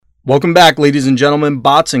Welcome back, ladies and gentlemen,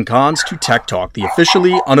 bots and cons, to Tech Talk, the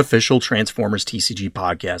officially unofficial Transformers TCG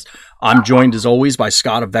podcast. I'm joined, as always, by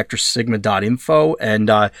Scott of VectorSigma.info, and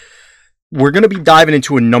we're going to be diving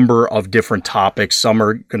into a number of different topics. Some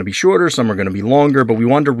are going to be shorter, some are going to be longer, but we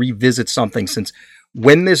wanted to revisit something since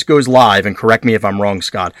when this goes live, and correct me if I'm wrong,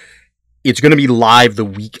 Scott, it's going to be live the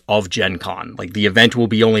week of Gen Con. Like, the event will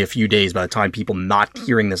be only a few days by the time people not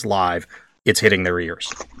hearing this live, it's hitting their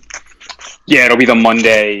ears. Yeah, it'll be the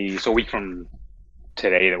Monday, so a week from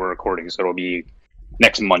today that we're recording, so it'll be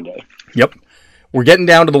next Monday. Yep. We're getting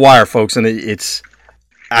down to the wire, folks, and it's...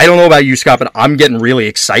 I don't know about you, Scott, but I'm getting really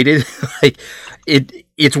excited.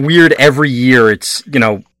 It's weird every year. It's,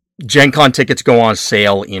 Gen Con tickets go on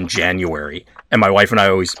sale in January, and my wife and I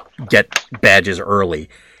always get badges early.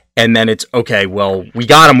 And then it's, okay, well, we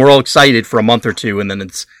got them, we're all excited for a month or two, and then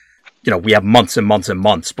it's, we have months and months and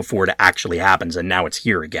months before it actually happens, and now it's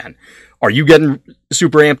here again. Are you getting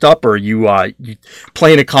super amped up, or are you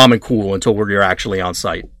playing it calm and cool until you're actually on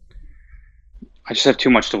site? I just have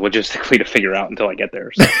too much logistically to figure out until I get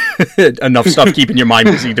there. So. Enough stuff keeping your mind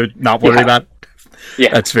busy to not worry about?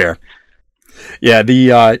 Yeah. That's fair. Yeah,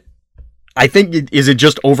 I think, is it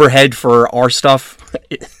just overhead for our stuff,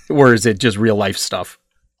 or is it just real life stuff?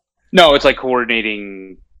 No, it's like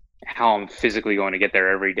coordinating how I'm physically going to get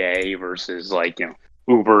there every day versus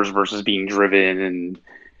Ubers versus being driven and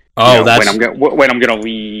that's when I'm gonna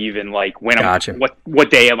leave and gotcha.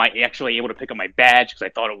 What day am I actually able to pick up my badge, because I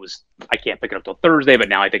thought I can't pick it up till Thursday, but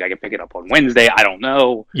now I think I can pick it up on Wednesday. I don't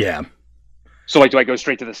know. Yeah. So do I go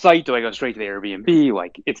straight to the site? Do I go straight to the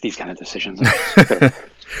Airbnb? It's these kind of decisions.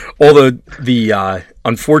 All the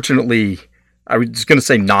unfortunately, I was going to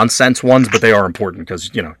say nonsense ones, but they are important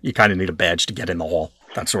because, you kind of need a badge to get in the hall,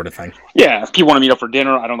 that sort of thing. Yeah, if people want to meet up for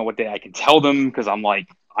dinner, I don't know what day I can tell them, because I'm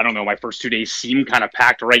I don't know, my first 2 days seem kind of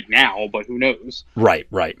packed right now, but who knows? Right.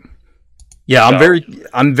 Yeah,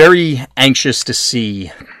 I'm very anxious to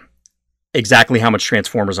see exactly how much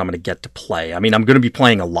Transformers I'm going to get to play. I mean, I'm going to be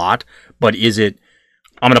playing a lot, but is it,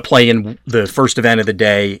 I'm going to play in the first event of the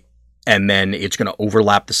day, and then it's going to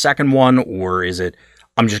overlap the second one, or is it,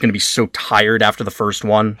 I'm just going to be so tired after the first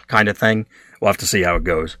one kind of thing? We'll have to see how it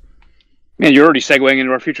goes. Man, you're already segueing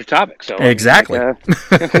into our future topic. So exactly. We're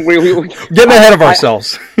getting ahead of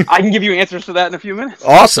ourselves. I can give you answers to that in a few minutes.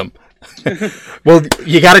 Awesome. Well,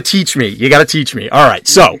 you got to teach me. All right.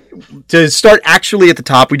 So to start actually at the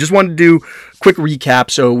top, we just wanted to do a quick recap.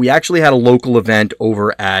 So we actually had a local event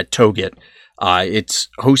over at Toget. It's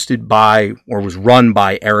hosted by, or was run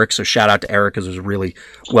by Eric. So shout out to Eric, because it was a really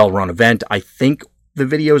well-run event. I think the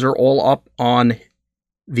videos are all up on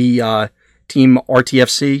the Team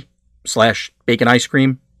RTFC /Bacon Ice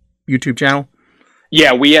Cream YouTube channel.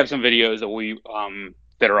 Yeah, we have some videos that we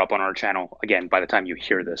that are up on our channel. Again, by the time you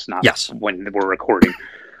hear this, not when we're recording,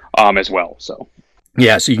 as well. So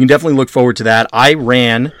yeah, so you can definitely look forward to that. I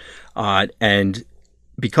ran, and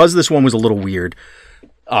because this one was a little weird,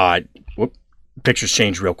 pictures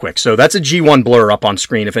changed real quick. So that's a G1 blur up on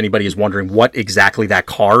screen if anybody is wondering what exactly that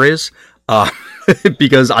car is.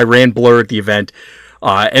 Because I ran blur at the event,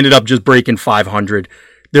 ended up just breaking 500.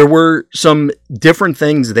 There were some different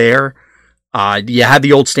things there. You had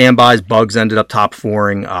the old standbys. Bugs ended up top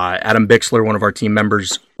fouring. Adam Bixler, one of our team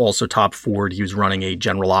members, also top foured. He was running a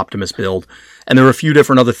General Optimus build. And there were a few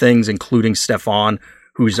different other things, including Stefan,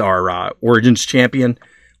 who's our Origins champion,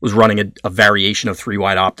 was running a variation of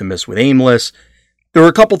 3-wide Optimus with Aimless. There were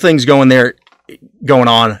a couple things going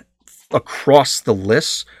on across the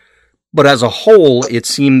list. But as a whole, it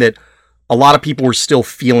seemed that a lot of people were still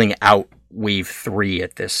feeling out Wave 3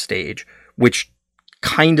 at this stage, which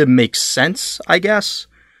kind of makes sense, I guess.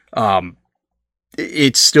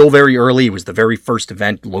 It's still very early. It was the very first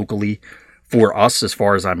event locally for us, as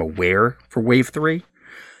far as I'm aware, for Wave 3.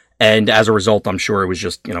 And as a result, I'm sure it was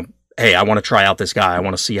just, hey, I want to try out this guy. I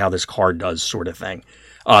want to see how this card does, sort of thing.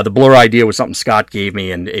 The blur idea was something Scott gave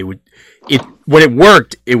me, and when it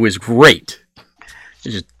worked, it was great.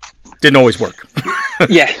 It just didn't always work.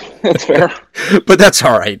 Yeah, that's fair. But that's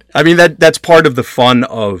all right. I mean, that's part of the fun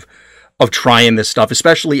of trying this stuff,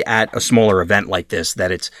 especially at a smaller event like this,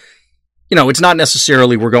 that it's, it's not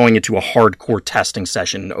necessarily we're going into a hardcore testing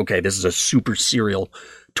session. Okay, this is a super serial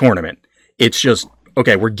tournament. It's just,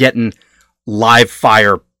 okay, we're getting live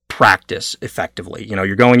fire practice effectively.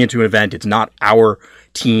 You're going into an event. It's not our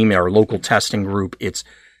team, our local testing group. It's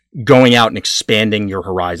going out and expanding your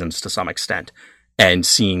horizons to some extent and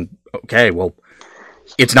seeing, okay, well,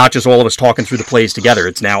 it's not just all of us talking through the plays together.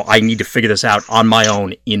 It's now I need to figure this out on my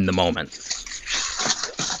own in the moment.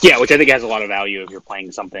 Yeah, which I think has a lot of value if you're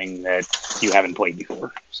playing something that you haven't played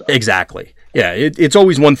before. So. Exactly. Yeah, it's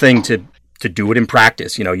always one thing to to do it in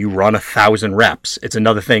practice. You know, you run 1,000 reps. It's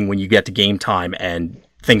another thing when you get to game time and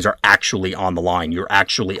things are actually on the line. You're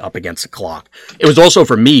actually up against the clock. It was also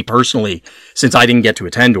for me personally, since I didn't get to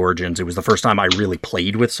attend Origins, it was the first time I really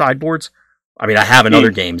played with sideboards. I mean, I have in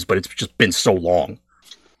other games, but it's just been so long.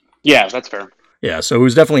 Yeah, that's fair. Yeah, so it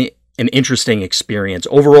was definitely an interesting experience.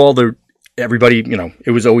 Overall, everybody, you know,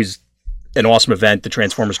 it was always an awesome event. The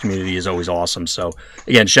Transformers community is always awesome. So,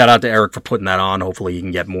 again, shout out to Eric for putting that on. Hopefully you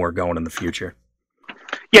can get more going in the future.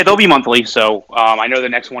 Yeah, they'll be monthly. So, I know the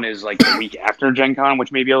next one is like the week after Gen Con,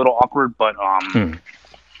 which may be a little awkward. But,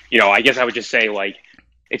 you know, I guess I would just say, like,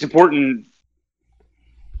 it's important.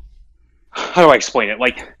 How do I explain it?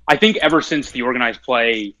 Like, I think ever since the organized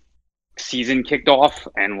play season kicked off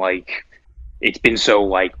and, like, it's been so,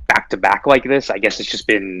 like, back-to-back like this, I guess it's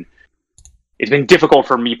been difficult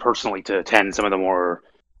for me personally to attend some of the more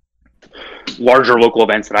larger local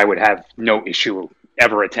events that I would have no issue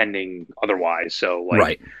ever attending otherwise. So, like,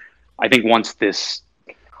 right. I think once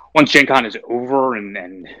Gen Con is over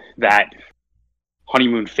and that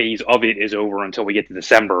honeymoon phase of it is over until we get to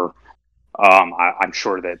December, I'm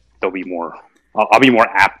sure that there'll be more. I'll be more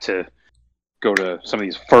apt to go to some of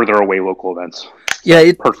these further away local events.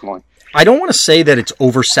 Yeah, personally. I don't want to say that it's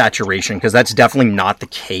oversaturation because that's definitely not the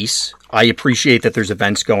case. I appreciate that there's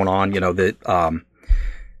events going on, you know, that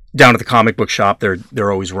down at the comic book shop,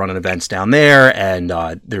 they're always running events down there, and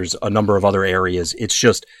there's a number of other areas. It's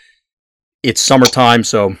just, it's summertime,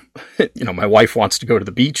 so, you know, my wife wants to go to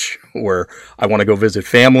the beach, or I want to go visit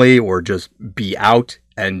family, or just be out,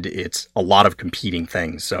 and it's a lot of competing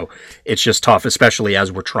things. So it's just tough, especially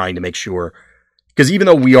as we're trying to make sure, because even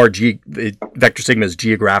though we are Vector Sigma is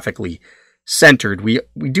geographically centered, we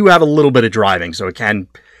do have a little bit of driving, so it can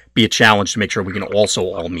be a challenge to make sure we can also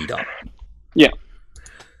all meet up. Yeah.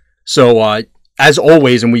 So as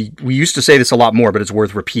always, and we used to say this a lot more, but it's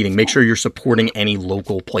worth repeating, make sure you're supporting any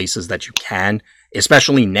local places that you can,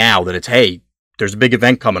 especially now that it's, hey, there's a big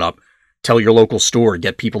event coming up. Tell your local store,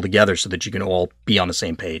 get people together so that you can all be on the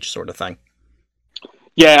same page, sort of thing.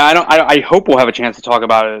 Yeah, I hope we'll have a chance to talk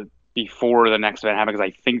about it before the next event happens,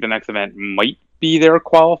 because I think the next event might be their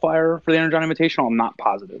qualifier for the Energon Invitational. I'm not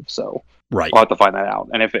positive, so right. We'll have to find that out.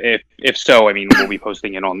 And if so, I mean, we'll be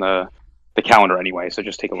posting it on the calendar anyway, so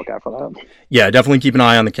just take a look out for that. Yeah, definitely keep an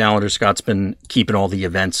eye on the calendar. Scott's been keeping all the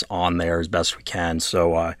events on there as best we can.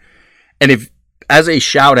 So, and if, as a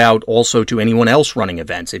shout out also to anyone else running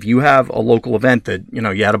events, if you have a local event that, you know,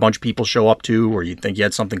 you had a bunch of people show up to, or you think you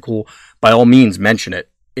had something cool, by all means mention it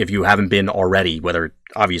if you haven't been already, whether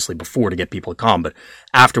obviously before to get people to come, but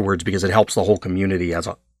afterwards, because it helps the whole community as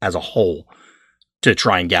a whole to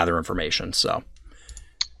try and gather information. So,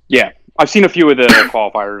 yeah. I've seen a few of the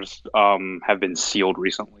qualifiers have been sealed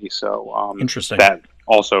recently, so interesting. That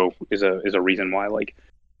also is a reason why, like,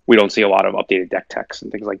 we don't see a lot of updated deck text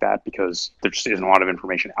and things like that, because there just isn't a lot of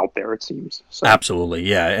information out there, it seems. So. Absolutely,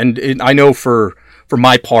 yeah. And I know for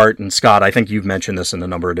my part, and Scott, I think you've mentioned this in a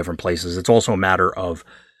number of different places, it's also a matter of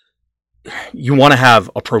you want to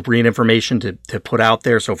have appropriate information to put out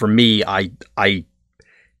there. So for me, I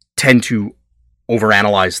tend to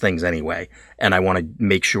overanalyze things anyway, and I want to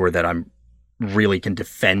make sure that I'm really can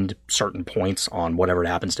defend certain points on whatever it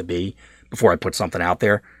happens to be before I put something out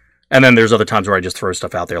there. And then there's other times where I just throw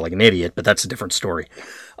stuff out there like an idiot, but that's a different story.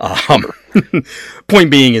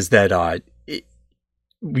 Point being is that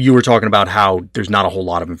you were talking about how there's not a whole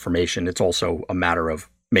lot of information. It's also a matter of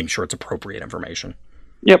making sure it's appropriate information.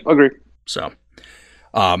 Yep, agreed. So,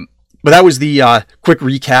 but that was the quick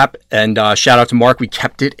recap, and shout out to Mark. We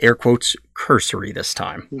kept it, air quotes, cursory this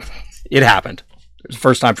time. It happened. It was the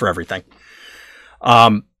first time for everything.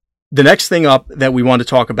 The next thing up that we want to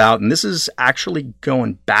talk about, and this is actually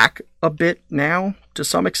going back a bit now to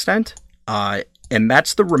some extent, and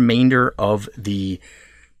that's the remainder of the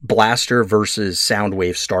Blaster versus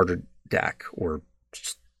Soundwave starter deck, or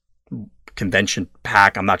convention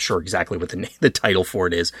pack. I'm not sure exactly what the title for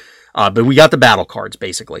it is, but we got the battle cards,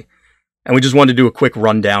 basically. And we just wanted to do a quick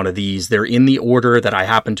rundown of these. They're in the order that I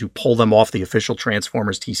happened to pull them off the official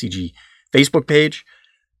Transformers TCG Facebook page.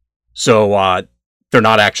 So they're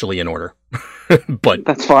not actually in order. But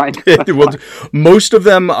that's fine. Most of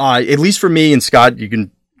them, at least for me, and Scott, you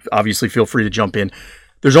can obviously feel free to jump in.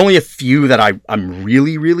 There's only a few that I'm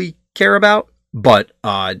really, really care about, but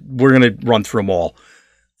we're going to run through them all.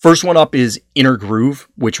 First one up is Inner Groove,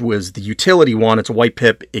 which was the utility one. It's a white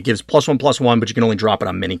pip. It gives +1/+1, but you can only drop it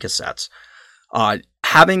on mini cassettes.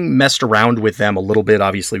 Having messed around with them a little bit,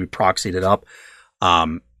 obviously we proxied it up.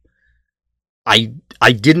 I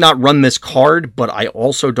did not run this card, but I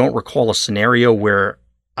also don't recall a scenario where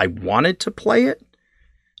I wanted to play it.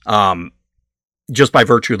 just by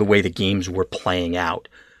virtue of the way the games were playing out.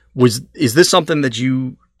 Is this something that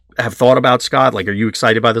you have thought about, Scott? Like, are you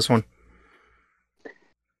excited by this one?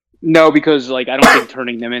 No, because like I don't think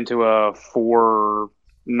turning them into a 4-9-2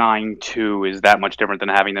 is that much different than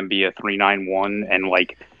having them be a 3-9-1. And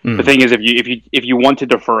like the thing is, if you want to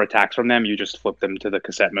defer attacks from them, you just flip them to the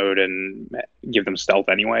cassette mode and give them stealth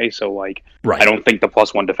anyway. So like, I don't think the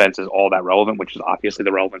 +1 defense is all that relevant, which is obviously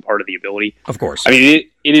the relevant part of the ability. Of course, I mean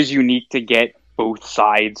it is unique to get both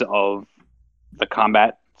sides of the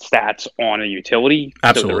combat stats on a utility.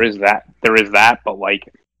 Absolutely, so there is that, but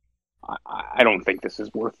like. I don't think this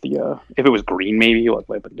is worth the. If it was green, maybe. But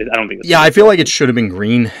I don't think. I feel like it should have been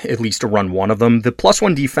green, at least to run one of them. The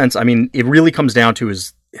 +1 defense, I mean, it really comes down to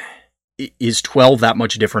is 12 that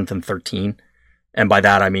much different than 13? And by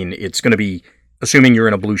that, I mean, it's going to be, assuming you're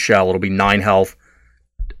in a blue shell, it'll be 9 health,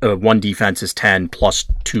 1 defense is 10, plus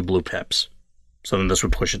 2 blue pips. So then this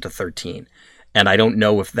would push it to 13. And I don't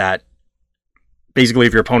know if that, basically,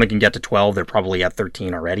 if your opponent can get to 12, they're probably at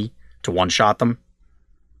 13 already to one-shot them.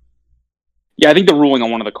 Yeah, I think the ruling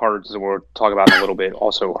on one of the cards that we'll talk about in a little bit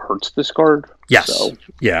also hurts this card. Yes. So,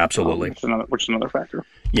 yeah, absolutely. Which is another factor.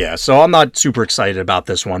 Yeah, so I'm not super excited about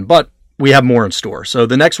this one, but we have more in store. So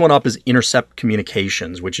the next one up is Intercept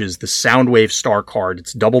Communications, which is the Soundwave star card.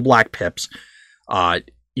 It's double black pips.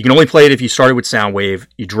 You can only play it if you started with Soundwave.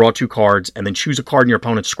 You draw 2 cards, and then choose a card in your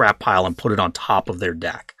opponent's scrap pile and put it on top of their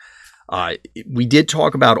deck. We did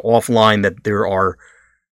talk about offline that there are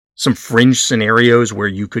some fringe scenarios where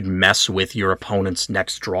you could mess with your opponent's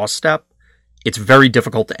next draw step. It's very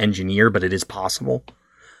difficult to engineer, but it is possible.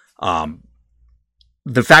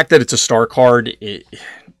 The fact that it's a star card,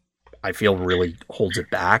 I feel really holds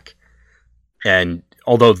it back. And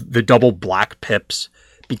although the double black pips,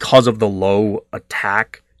 because of the low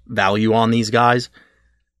attack value on these guys,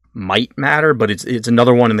 might matter, but it's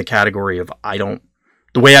another one in the category of the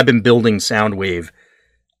way I've been building Soundwave,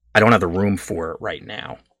 I don't have the room for it right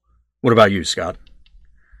now. What about you, Scott?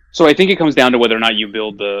 So I think it comes down to whether or not you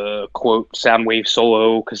build the, quote, Soundwave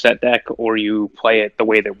solo cassette deck, or you play it the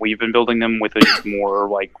way that we've been building them with more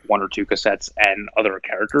like 1 or 2 cassettes and other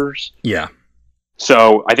characters. Yeah.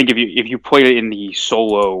 So I think if you played it in the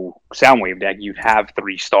solo Soundwave deck, you'd have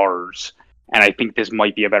 3 stars. And I think this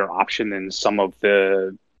might be a better option than some of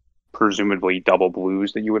the presumably double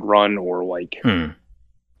blues that you would run, or like, I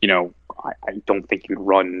don't think you'd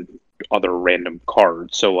run other random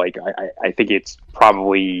cards. So like I think it's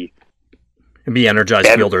probably it'd be Energized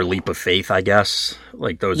Field or Leap of Faith, I guess.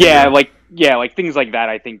 Like those like things like that.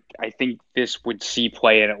 I think this would see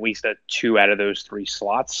play in at least 2 out of those 3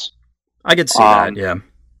 slots. I could see that, yeah.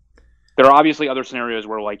 There are obviously other scenarios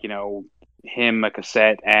where like, him a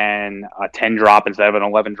cassette and a 10 drop instead of an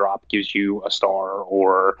 11 drop gives you a star,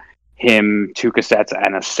 or him 2 cassettes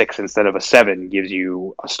and a 6 instead of a 7 gives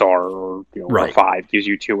you a star, or a 5 gives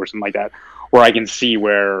you 2 or something like that. Where I can see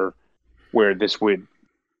where this would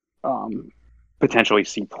potentially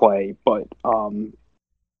see play, but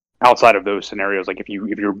outside of those scenarios, like if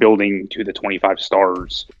you're building to the 25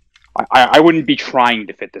 stars, I wouldn't be trying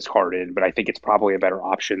to fit this card in, but I think it's probably a better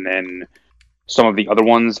option than some of the other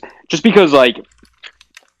ones, just because like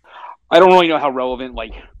I don't really know how relevant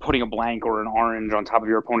like putting a blank or an orange on top of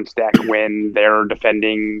your opponent's deck when they're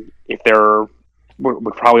defending, if they're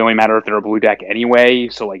would probably only matter if they're a blue deck anyway,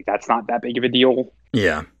 so like that's not that big of a deal.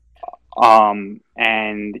 Yeah.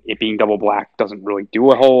 And it being double black doesn't really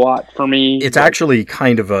do a whole lot for me. It's actually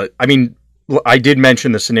kind of I did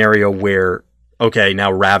mention the scenario where, okay,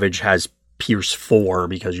 now Ravage has Pierce 4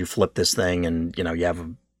 because you flip this thing and, you have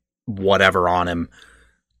whatever on him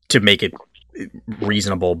to make it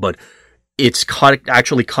reasonable, but it's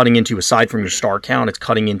actually cutting into, aside from your star count, it's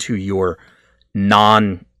cutting into your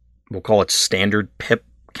we'll call it standard pip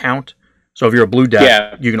count. So if you're a blue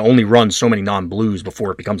deck, you can only run so many non-blues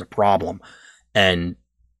before it becomes a problem. And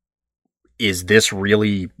is this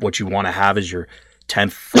really what you want to have as your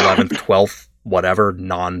 10th, 11th, 12th, whatever,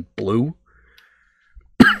 non-blue?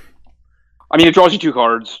 I mean, it draws you 2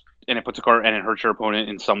 cards, and it puts a card, and it hurts your opponent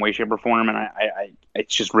in some way, shape, or form. And I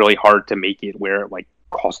it's just really hard to make it where it like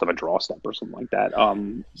cost them a draw step or something like that.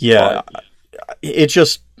 It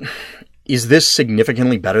just, is this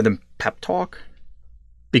significantly better than Pep Talk?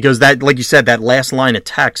 Because that, like you said, that last line of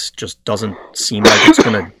text just doesn't seem like it's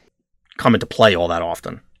going to come into play all that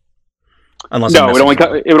often. Unless it would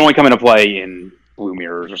only come into play in blue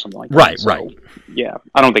mirrors or something like that. Right, right. Yeah,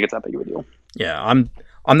 I don't think it's that big of a deal. Yeah,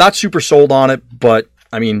 I'm not super sold on it, but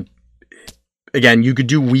I mean, again, you could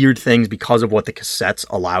do weird things because of what the cassettes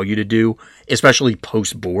allow you to do, especially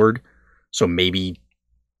post-board. So maybe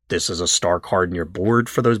this is a star card in your board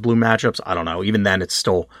for those blue matchups. I don't know. Even then, it's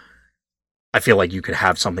still I feel like you could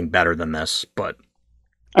have something better than this, but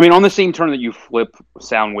I mean, on the same turn that you flip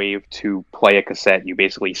Soundwave to play a cassette, you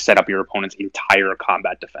basically set up your opponent's entire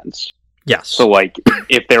combat defense. yes. So, like,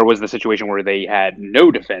 if there was the situation where they had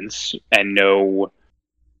no defense and no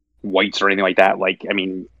whites or anything like that, like, I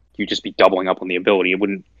mean, you'd just be doubling up on the ability. It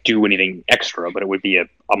wouldn't do anything extra, but it would be a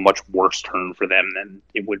much worse turn for them than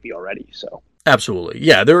it would be already. So, absolutely.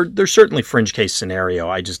 Yeah, there's certainly fringe case scenario.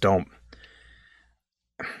 I just don't.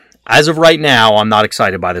 As of right now, I'm not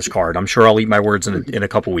excited by this card. I'm sure I'll eat my words in a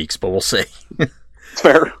couple weeks, but we'll see. It's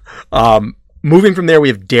fair. Moving from there, we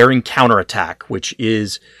have Daring Counterattack, which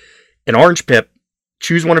is an orange pip.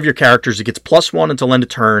 Choose one of your characters. It gets +1 until end of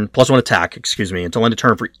turn, +1 attack, until end of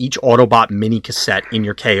turn for each Autobot mini cassette in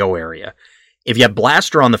your KO area. If you have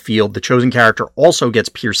Blaster on the field, the chosen character also gets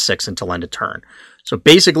Pierce 6 until end of turn. So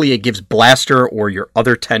basically, it gives Blaster or your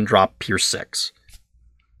other 10-drop Pierce 6.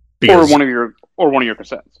 Or one of your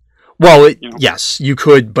cassettes. Well, yes, you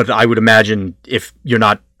could, but I would imagine if you're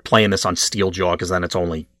not playing this on Steeljaw, because then it's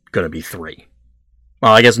only going to be 3.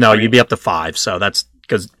 Well, I guess no, you'd be up to 5, so that's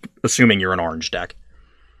because assuming you're an orange deck.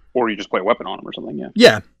 Or you just play a weapon on them or something, yeah.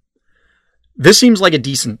 Yeah. This seems like a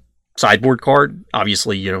decent sideboard card.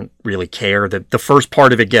 Obviously, you don't really care. The first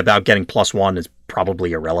part of it about getting +1 is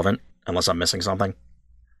probably irrelevant, unless I'm missing something.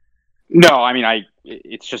 No, I mean,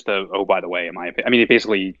 it's just by the way, in my opinion. I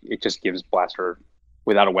mean, it just gives Blaster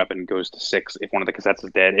without a weapon goes to 6 if one of the cassettes is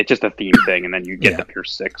dead. It's just a theme thing, and then you get the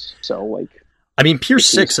Pierce 6. So, like, I mean, Pierce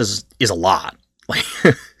 6 is a lot. Like,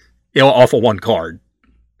 off of one card.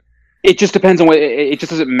 It just depends on what. It just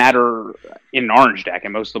doesn't matter in an orange deck,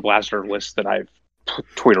 and most of the Blaster lists that I've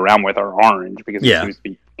toyed around with are orange because it seems to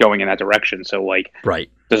be going in that direction. So, like, right?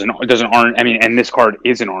 Does an orange? I mean, and this card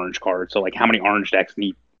is an orange card. So, like, how many orange decks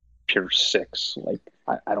need Pierce 6? Like,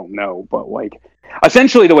 I don't know, but like,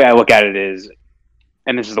 essentially, the way I look at it is.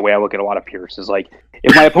 And this is the way I look at a lot of Pierce, is like,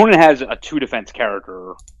 if my opponent has a 2 defense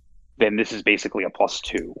character, then this is basically a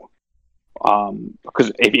 +2.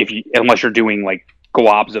 Because unless you're doing like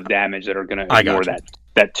globs of damage that are going to ignore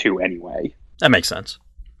that 2 anyway. That makes sense.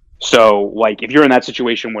 So, like, if you're in that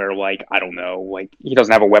situation where, like, I don't know, like, he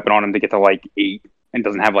doesn't have a weapon on him to get to like 8, and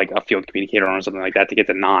doesn't have like a field communicator on or something like that to get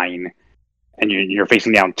to 9, and you're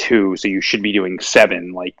facing down 2, so you should be doing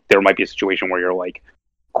 7. Like, there might be a situation where you're like,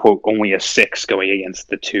 quote, only a 6 going against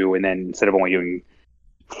the 2, and then instead of only doing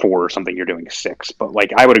 4 or something, you're doing 6. But,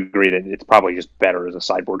 like, I would agree that it's probably just better as a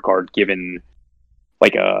sideboard card, given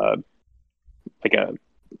like a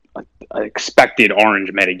expected orange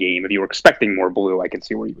meta game. If you were expecting more blue, I could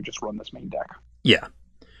see where you would just run this main deck. Yeah,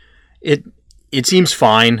 it seems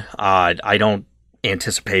fine. I don't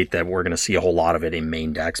anticipate that we're going to see a whole lot of it in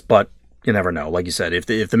main decks, but you never know. Like you said, if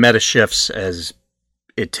the meta shifts as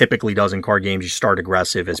it typically does in card games, you start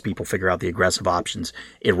aggressive. As people figure out the aggressive options,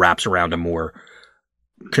 it wraps around a more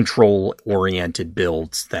control-oriented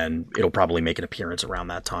builds, then it'll probably make an appearance around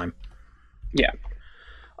that time. Yeah.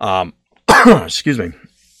 Excuse me.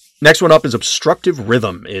 Next one up is Obstructive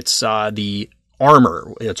Rhythm. It's the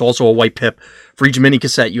armor. It's also a white pip. For each mini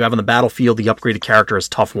cassette you have on the battlefield, the upgraded character is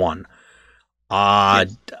tough 1.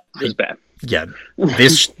 It's bad. Yeah,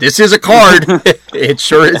 this is a card. It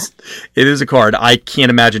sure is. It is a card. I can't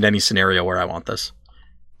imagine any scenario where I want this.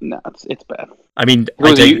 No, it's bad. I mean,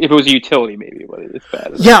 if it was a utility, maybe, but it's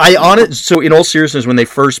bad. Yeah, so in all seriousness, when they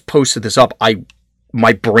first posted this up,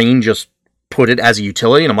 my brain just put it as a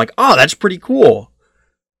utility, and I'm like, oh, that's pretty cool.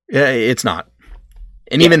 Yeah, it's not.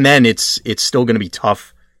 And even then, it's still going to be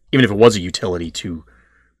tough, even if it was a utility, to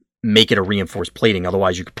make it a reinforced plating.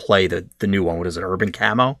 Otherwise, you could play the new one. What is it, Urban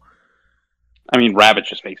Camo? I mean, Ravage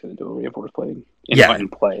just makes it into a reinforced plating in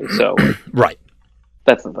play. So, right.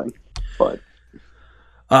 That's the thing. But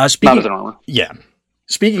not as an armor. Yeah.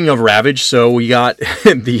 Speaking of Ravage, so we got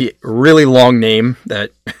the really long name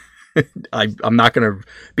that I'm not going to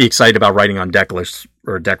be excited about writing on deck lists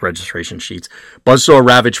or deck registration sheets. Buzzsaw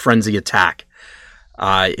Ravage Frenzy Attack.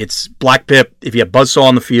 It's black pip. If you have Buzzsaw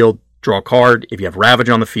on the field, draw a card. If you have Ravage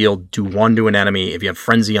on the field, do 1 to an enemy. If you have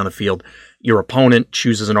Frenzy on the field, your opponent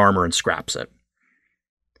chooses an armor and scraps it.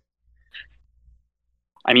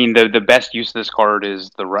 I mean, the best use of this card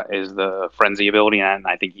is the Frenzy ability, and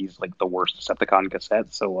I think he's like the worst Decepticon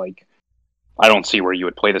cassette. So, like, I don't see where you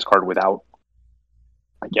would play this card without,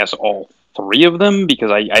 I guess, all 3 of them,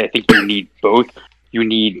 because I think you need both. You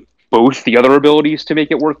need both the other abilities to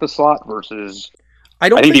make it worth the slot. Versus, I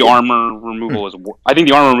think the armor removal is. I think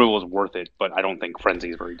the armor removal is worth it, but I don't think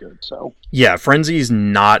Frenzy is very good. So yeah, Frenzy's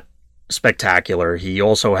not spectacular. He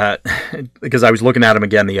also had, because I was looking at him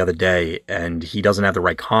again the other day, and he doesn't have the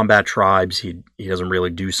right combat tribes. He doesn't really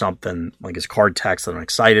do something like his card text that I'm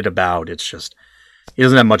excited about. It's just He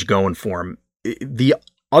doesn't have much going for him.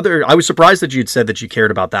 I was surprised that you'd said that you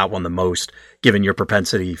cared about that one the most, given your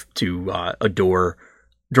propensity to adore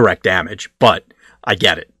direct damage, but I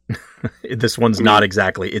get it. This one's not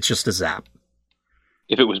exactly, it's just a zap.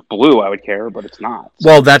 If it was blue, I would care, but it's not. So.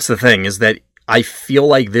 Well, that's the thing, is that I feel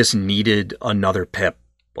like this needed another pip,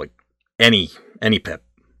 like any pip.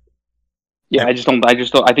 Yeah, I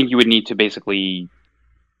think you would need to basically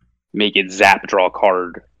make it zap, draw a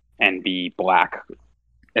card, and be black,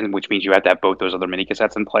 and which means you have to have both those other mini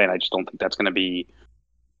cassettes in play, and I just don't think that's going to be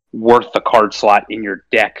worth the card slot in your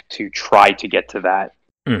deck to try to get to that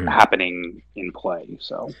happening in play.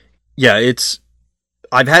 So yeah,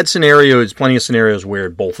 I've had plenty of scenarios where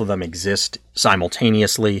both of them exist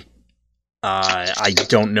simultaneously. I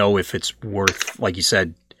don't know if it's worth, like you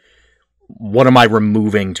said, what am I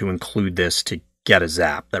removing to include this to get a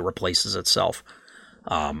zap that replaces itself?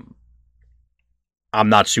 I'm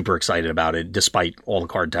not super excited about it, despite all the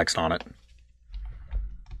card text on it.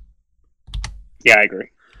 Yeah, I agree.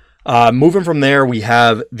 Moving from there, we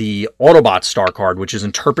have the Autobot star card, which is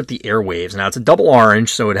Interpret the Airwaves. Now, it's a double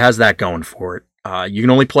orange, so it has that going for it. You can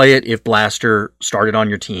only play it if Blaster started on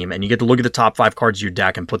your team, and you get to look at the top 5 cards of your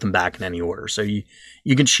deck and put them back in any order. So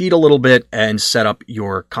you can cheat a little bit and set up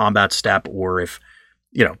your combat step, or if,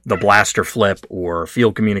 the Blaster flip, or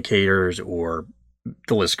field communicators, or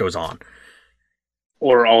the list goes on.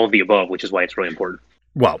 Or all of the above, which is why it's really important.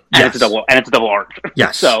 Well, and yes. it's a double orange.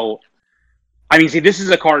 Yes. So, I mean, see, this is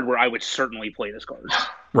a card where I would certainly play this card,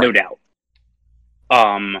 right. No doubt.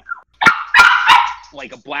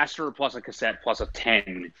 Like a Blaster plus a cassette plus a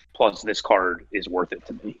 10 plus this card is worth it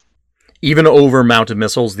to me. Even over Mounted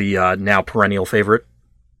Missiles, the now perennial favorite?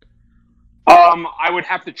 I would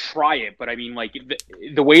have to try it, but I mean, like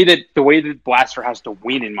the way that Blaster has to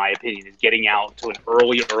win, in my opinion, is getting out to an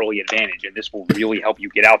early advantage, and this will really help you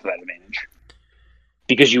get out to that advantage.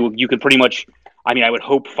 Because you could pretty much, I mean, I would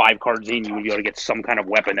hope 5 cards in, you would be able to get some kind of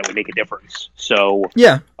weapon that would make a difference. So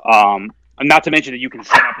yeah, not to mention that you can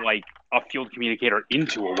set up like a field communicator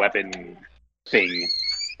into a weapon thing.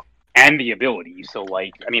 And the ability, so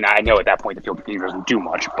like, I mean, I know at that point the field communicator doesn't do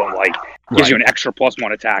much, but like, gives you an extra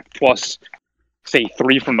 +1 attack, plus, say,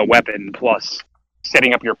 3 from the weapon, plus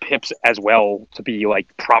setting up your pips as well to be like,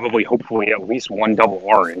 probably, hopefully, at least 1 double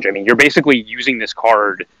orange. I mean, you're basically using this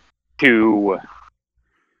card to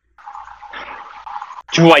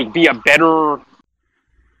like be a better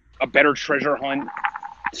treasure hunt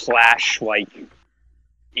 / like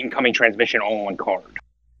incoming transmission all-in-one card.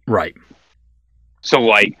 Right. So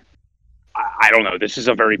like, I don't know. This is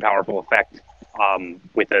a very powerful effect,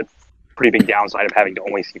 with a pretty big downside of having to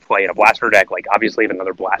only see play in a Blaster deck. Like, obviously, if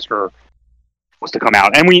another Blaster was to come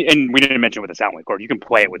out, and we didn't mention with the Soundwave card, you can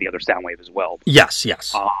play it with the other Soundwave as well. Yes.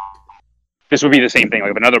 This would be the same thing.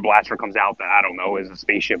 Like, if another Blaster comes out that, I don't know, is a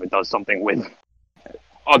spaceship, it does something with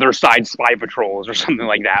other side spy patrols or something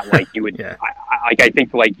like that. Like, you would, yeah. I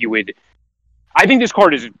think this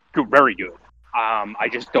card is very good. I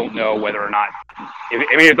just don't know whether or not.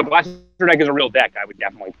 If the Blaster deck is a real deck, I would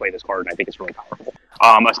definitely play this card, and I think it's really powerful.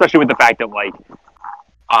 Especially with the fact that, like,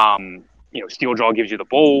 Steeljaw gives you the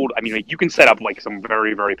bold. I mean, like, you can set up like some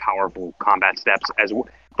very, very powerful combat steps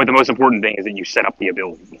but the most important thing is that you set up the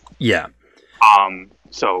ability. Yeah.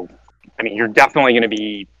 So, I mean, you're definitely going to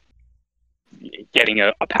be getting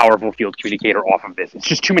a powerful field communicator off of this. It's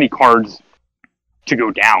just too many cards to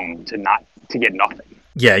go down to get nothing.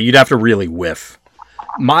 Yeah, you'd have to really whiff.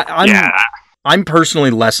 I'm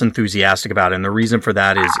personally less enthusiastic about it, and the reason for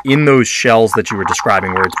that is in those shells that you were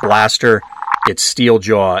describing, where it's Blaster, it's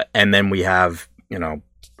Steeljaw, and then we have, a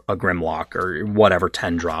Grimlock or whatever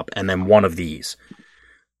 10-drop, and then one of these.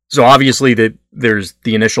 So obviously there's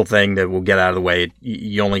the initial thing that will get out of the way.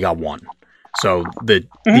 You only got one. So the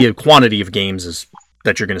quantity of games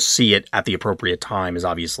that you're going to see it at the appropriate time is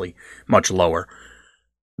obviously much lower.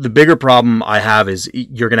 The bigger problem I have is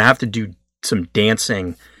you're going to have to do some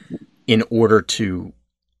dancing in order to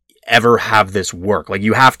ever have this work. Like,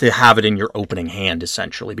 you have to have it in your opening hand,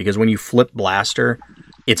 essentially, because when you flip Blaster,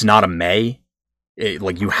 it's not a May.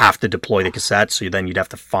 You have to deploy the cassette, so then you'd have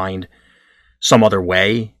to find some other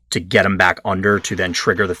way to get them back under to then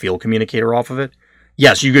trigger the field communicator off of it.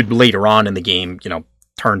 Yes, you could later on in the game,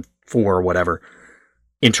 turn 4 or whatever,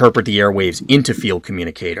 interpret the airwaves into field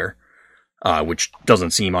communicator, which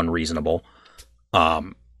doesn't seem unreasonable.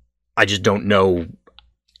 I just don't know,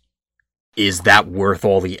 is that worth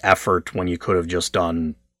all the effort when you could have just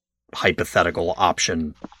done hypothetical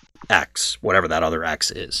option X, whatever that other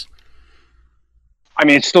X is? I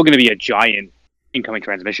mean, it's still going to be a giant incoming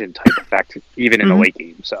transmission type effect, even in the late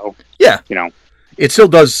game. So, yeah, it still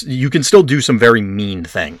does. You can still do some very mean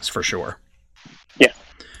things for sure. Yeah.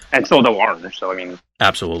 and still no armor. So I mean,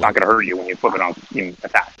 Absolutely. it's not going to hurt you when you flip it on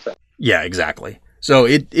attack. So. Yeah, exactly. So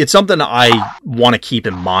it's something I want to keep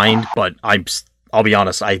in mind, but I'll be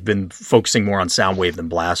honest, I've been focusing more on Soundwave than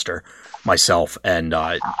Blaster myself, and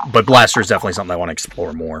but Blaster is definitely something I want to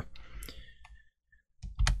explore more.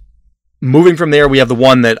 Moving from there, we have the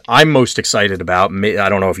one that I'm most excited about. I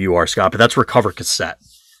don't know if you are, Scott, but that's Recover Cassette.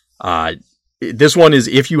 This one is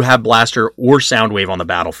if you have Blaster or Soundwave on the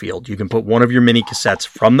battlefield, you can put one of your mini cassettes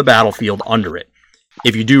from the battlefield under it.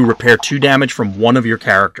 If you do, repair 2 damage from one of your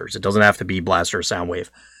characters. It doesn't have to be Blaster or Soundwave.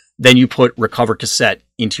 Then you put Recover Cassette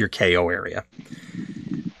into your KO area.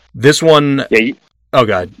 This one... Yeah, oh,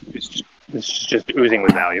 God. It's just oozing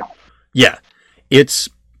with value. Yeah.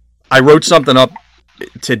 I wrote something up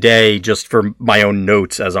today just for my own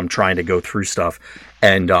notes as I'm trying to go through stuff.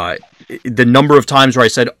 And the number of times where I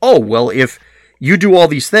said, oh, well, if you do all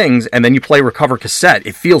these things and then you play Recover Cassette,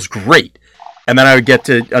 it feels great. And then I would get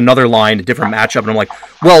to another line, a different matchup, and I'm like,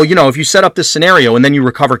 well, if you set up this scenario and then you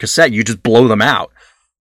Recover Cassette, you just blow them out.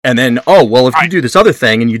 And then, oh, well, if you do this other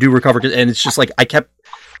thing and you do Recover Cassette, and it's just like I kept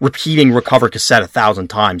repeating Recover Cassette 1,000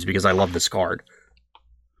 times because I love this card.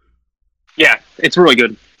 Yeah, it's really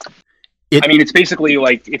good. It's basically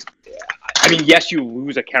like yes, you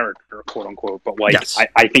lose a character, quote unquote, but like yes.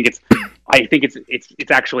 I think it's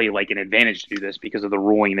actually like an advantage to do this because of the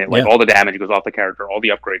ruling that all the damage goes off the character, all the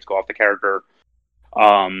upgrades go off the character.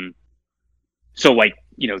 So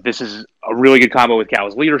this is a really good combo with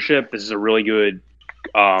Cal's leadership. This is a really good.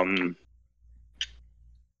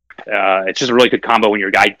 It's just a really good combo when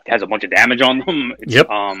your guy has a bunch of damage on them. Yep.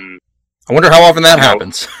 I wonder how often that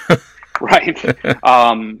happens. Right.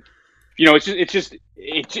 It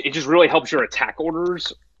just really helps your attack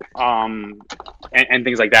orders, and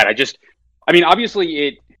things like that.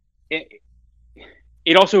 Obviously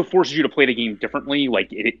it also forces you to play the game differently. Like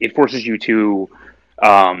it forces you to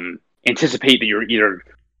anticipate that you're either.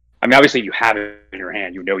 Obviously if you have it in your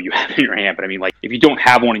hand, you have it in your hand. But if you don't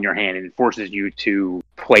have one in your hand, it forces you to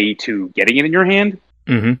play to getting it in your hand.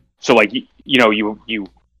 Mm-hmm. So you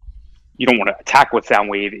don't want to attack with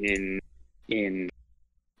Soundwave in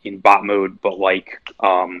bot mode, but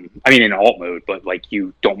in alt mode, but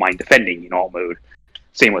you don't mind defending in alt mode.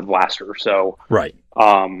 Same with Blaster. So right.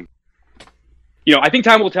 I think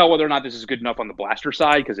time will tell whether or not this is good enough on the Blaster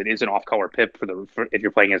side because it is an off-color pip for if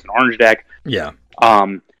you're playing as an orange deck. Yeah.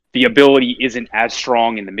 The ability isn't as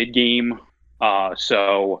strong in the mid game, but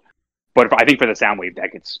I think for the Soundwave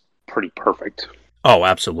deck, it's pretty perfect. Oh,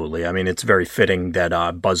 absolutely. It's very fitting that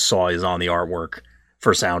Buzzsaw is on the artwork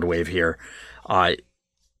for Soundwave here.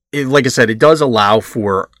 Like I said, it does allow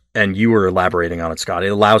for, and you were elaborating on it, Scott, it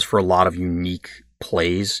allows for a lot of unique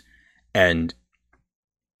plays, and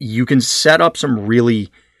you can set up some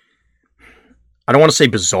really, I don't want to say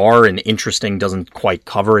bizarre and interesting, doesn't quite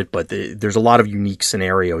cover it, but there's a lot of unique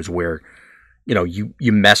scenarios where, you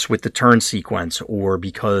mess with the turn sequence, or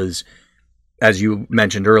because, as you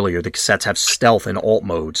mentioned earlier, the cassettes have stealth in alt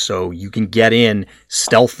mode, so you can get in,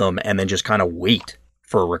 stealth them, and then just kind of wait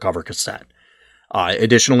for a Recover Cassette.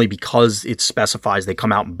 Additionally, because it specifies they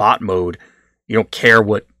come out in bot mode, you don't care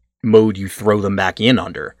what mode you throw them back in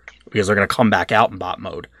under because they're going to come back out in bot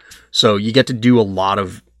mode. So you get to do a lot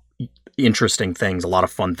of interesting things, a lot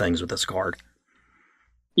of fun things with this card.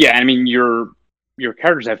 Yeah, your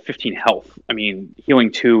characters have 15 health.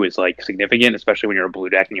 Healing 2 is significant, especially when you're a blue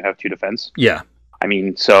deck and you have 2 defense. Yeah.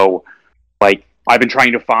 So I've been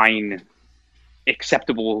trying to find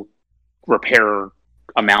acceptable repair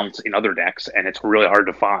amounts in other decks, and it's really hard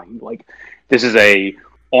to find. This is a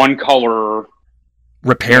on-color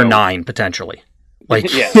repair 9 potentially.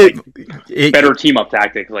 Better team up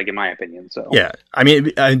tactics, in my opinion. So yeah,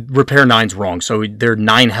 repair 9's wrong. So they're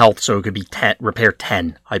 9 health, so it could be 10, repair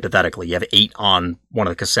 10 hypothetically. You have 8 on one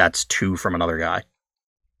of the cassettes, 2 from another guy.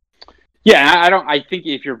 Yeah, I think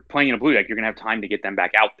if you're playing in a blue deck, you're gonna have time to get them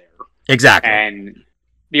back out there. Exactly. And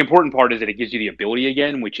the important part is that it gives you the ability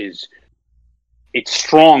again, which is it's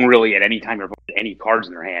strong really at any time you're putting any cards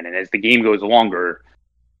in their hand. And as the game goes longer,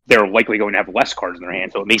 they're likely going to have less cards in their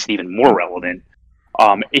hand, so it makes it even more relevant.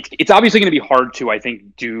 It's obviously going to be hard to, I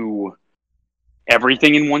think, do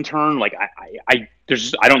everything in one turn. I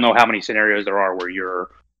don't know how many scenarios there are where you're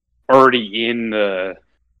already in the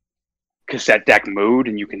cassette deck mode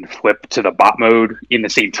and you can flip to the bot mode in the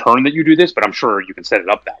same turn that you do this, but I'm sure you can set it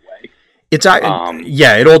up that way.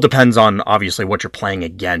 It all depends on obviously what you're playing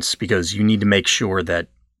against, because you need to make sure that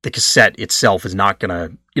the cassette itself is not going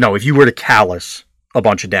to, if you were to callus a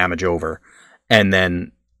bunch of damage over and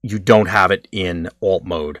then you don't have it in alt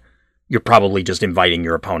mode, you're probably just inviting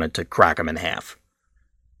your opponent to crack them in half.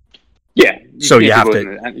 Yeah. So you have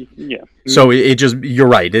to. Yeah. So it just, you're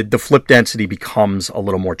right. The flip density becomes a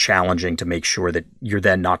little more challenging to make sure that you're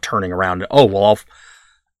then not turning around. Oh, well, I'll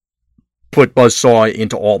put Buzzsaw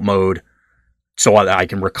into alt mode so I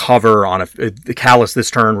can recover on the Callus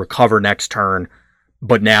this turn, recover next turn.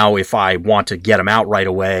 But now if I want to get him out right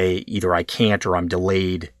away, either I can't or I'm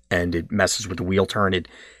delayed and it messes with the wheel turn.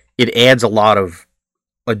 It adds a lot of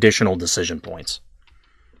additional decision points.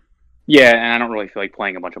 Yeah, and I don't really feel like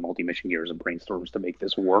playing a bunch of multi-mission gears and brainstorms to make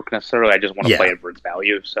this work necessarily. I just want to play it for its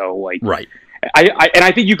value. So, like, right.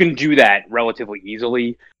 I think you can do that relatively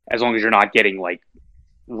easily as long as you're not getting like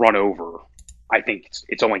run over. I think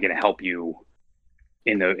it's only going to help you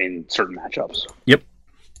in certain matchups. Yep,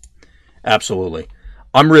 absolutely.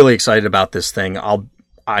 I'm really excited about this thing.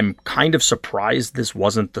 I'm kind of surprised this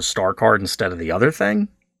wasn't the star card instead of the other thing.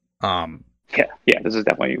 Yeah, this is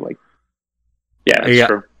definitely like, that's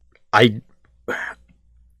true.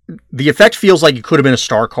 The effect feels like it could have been a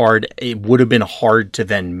star card. It would have been hard to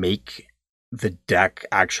then make the deck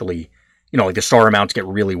actually, like the star amounts get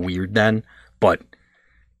really weird then, but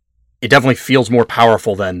it definitely feels more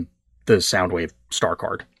powerful than the Soundwave star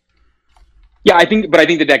card. Yeah, I think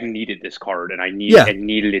the deck needed this card, and I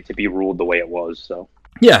needed it to be ruled the way it was. So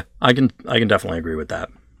yeah, I can definitely agree with that.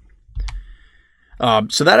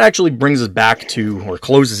 So that actually brings us back to, or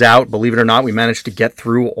closes out, believe it or not, we managed to get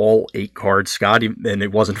through all 8 cards, Scott, and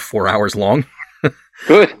it wasn't 4 hours long.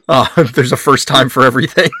 Good. There's a first time for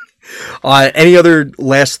everything. Any other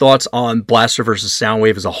last thoughts on Blaster versus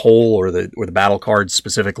Soundwave as a whole, or the battle cards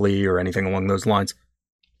specifically, or anything along those lines?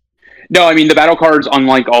 No, I mean, the battle cards,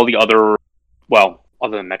 unlike all the other,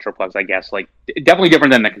 other than Metroplex, I guess, like, definitely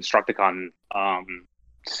different than the Constructicon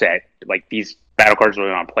set. Like, these battle cards are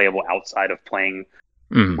really not playable outside of playing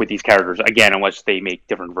with these characters, again, unless they make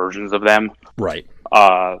different versions of them. Right.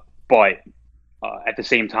 But at the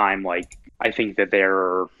same time, like, I think that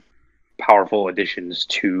they're powerful additions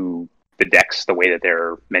to the decks the way that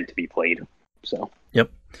they're meant to be played. So.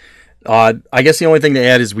 Yep. I guess the only thing to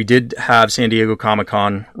add is we did have San Diego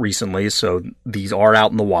Comic-Con recently, so these are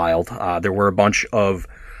out in the wild. There were a bunch of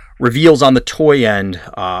reveals on the toy end,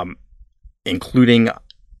 including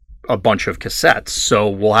a bunch of cassettes. So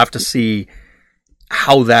we'll have to see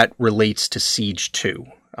how that relates to Siege 2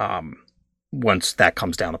 once that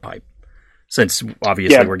comes down the pipe. Since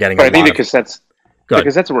obviously we're getting. But I think the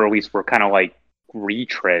cassettes were released were kind of like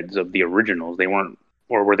retreads of the originals. They weren't,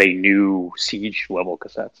 or were they new Siege level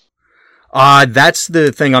cassettes? That's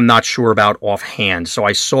the thing I'm not sure about offhand. So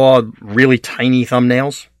I saw really tiny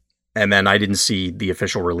thumbnails, and then I didn't see the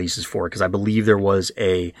official releases for it because I believe there was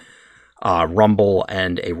a Rumble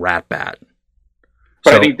and a Rat Bat.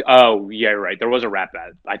 But I think, right. There was a Rat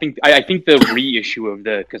Bat. I think the reissue of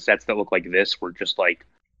the cassettes that look like this were just like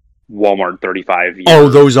Walmart 35 years. Oh,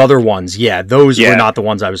 those other ones. Yeah, those were not the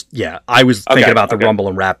ones I was thinking about the Rumble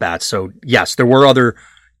and Rat Bat. So yes, there were other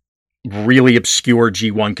really obscure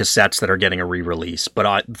G1 cassettes that are getting a re-release.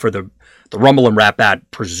 But for the Rumble and Rat Bat,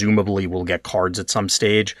 presumably will get cards at some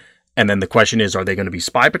stage. And then the question is, are they going to be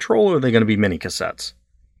Spy Patrol or are they going to be mini cassettes?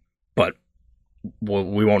 But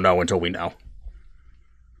we won't know until we know.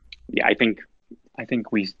 Yeah, I think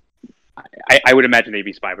I would imagine they'd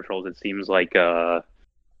be Spy Patrols. It seems like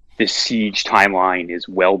this Siege timeline is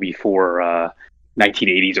well before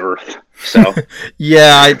 1980s Earth. So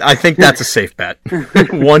yeah, I think that's a safe bet.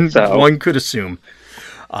 One could assume.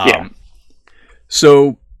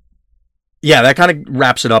 So yeah, that kind of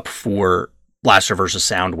wraps it up for Blaster versus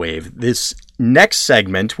Soundwave. This next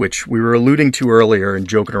segment, which we were alluding to earlier and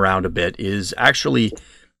joking around a bit, is actually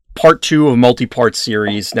part 2 of a multi-part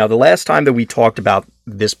series. Now, the last time that we talked about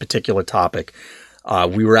this particular topic,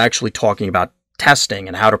 we were actually talking about testing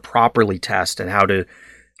and how to properly test and how to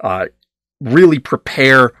really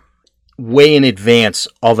prepare way in advance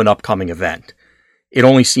of an upcoming event. It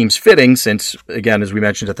only seems fitting since, again, as we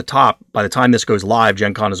mentioned at the top, by the time this goes live,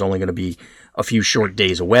 Gen Con is only going to be a few short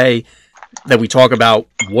days away, that we talk about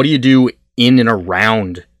what do you do in and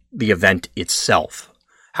around the event itself?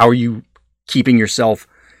 How are you keeping yourself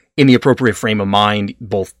in the appropriate frame of mind,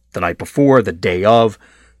 both the night before, the day of,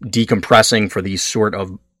 decompressing for these sort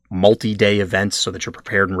of multi-day events so that you're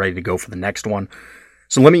prepared and ready to go for the next one?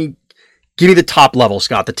 So let me give you the top level,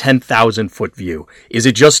 Scott, the 10,000 foot view. Is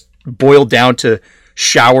it just boiled down to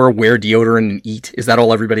shower, wear deodorant, and eat? Is that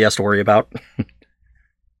all everybody has to worry about?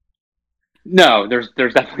 No, there's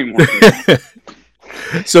definitely more.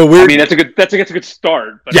 So that's a good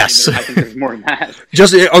start. But yes, I think there's more than that.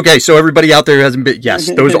 Just okay. So everybody out there who hasn't been. Yes,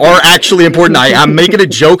 those are actually important. I'm making a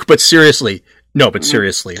joke, but seriously,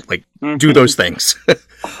 like do those things.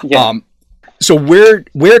 Yeah. So where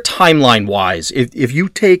timeline wise, if you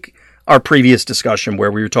take our previous discussion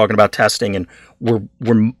where we were talking about testing, and we're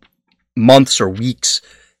months or weeks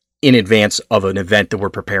in advance of an event that we're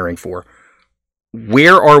preparing for.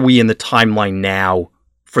 Where are we in the timeline now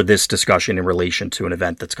for this discussion in relation to an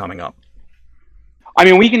event that's coming up? I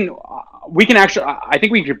mean, we can actually, I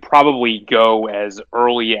think we could probably go as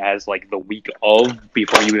early as like the week of,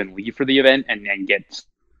 before you even leave for the event, and get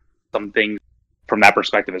some things from that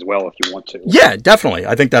perspective as well if you want to. Yeah, definitely.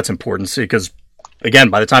 I think that's important because, again,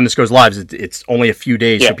 by the time this goes live, it's only a few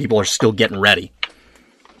days, so people are still getting ready.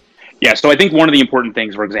 Yeah, so I think one of the important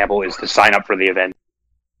things, for example, is to sign up for the event,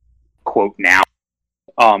 quote, now,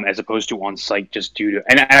 as opposed to on site, just due to,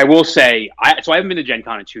 and I will say, so I haven't been to Gen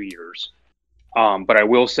Con in 2 years, but I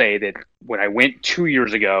will say that when I went 2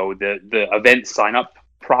 years ago, the event sign up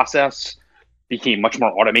process became much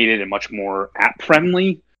more automated and much more app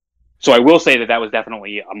friendly. So I will say that was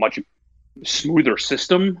definitely a much smoother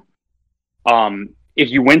system. If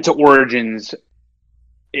you went to Origins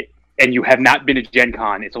and you have not been to Gen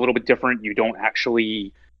Con, it's a little bit different. You don't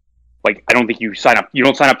actually, like, I don't think you sign up. You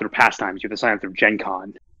don't sign up through Pastimes. You have to sign up through Gen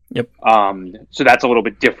Con. Yep. So that's a little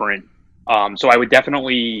bit different. So I would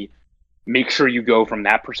definitely make sure you go from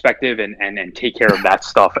that perspective and take care of that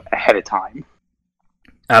stuff ahead of time.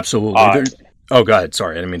 Absolutely. Oh, go ahead.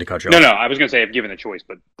 Sorry, I didn't mean to cut you off. No, I was going to say I've given the choice,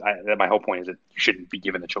 but my whole point is that you shouldn't be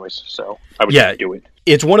given the choice. So I would do it.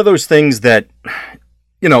 It's one of those things that,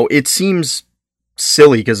 it seems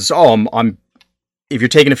silly because I'm if you're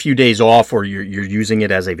taking a few days off or you're using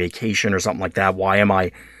it as a vacation or something like that, why am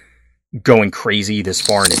I going crazy this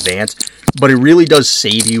far in advance? But it really does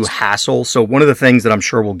save you hassle. So one of the things that I'm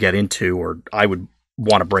sure we'll get into, or I would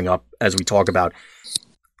want to bring up as we talk about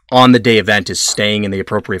on the day event, is staying in the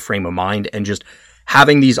appropriate frame of mind and just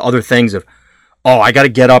having these other things of, I got to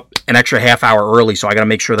get up an extra half hour early, so I got to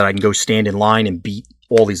make sure that I can go stand in line and beat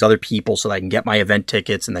all these other people so that I can get my event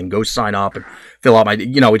tickets and then go sign up and fill out my,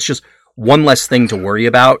 it's just one less thing to worry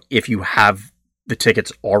about if you have the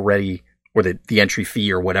tickets already, or the entry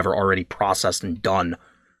fee or whatever already processed and done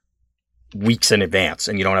weeks in advance,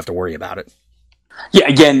 and you don't have to worry about it. Yeah,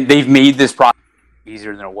 again, they've made this process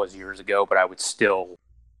easier than it was years ago, but I would still,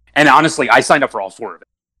 and honestly, I signed up for all four of it.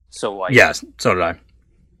 So like, yes, so did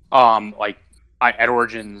I. At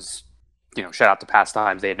Origins, shout out to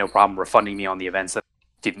Pastimes, they had no problem refunding me on the events that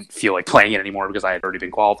didn't feel like playing it anymore because I had already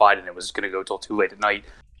been qualified and it was going to go till too late at night.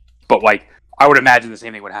 But like, I would imagine the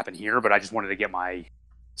same thing would happen here, but I just wanted to get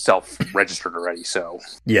myself registered already. So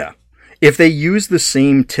yeah, if they use the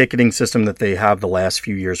same ticketing system that they have the last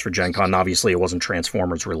few years for Gen Con, obviously it wasn't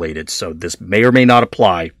Transformers related, so this may or may not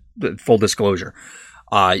apply. Full disclosure.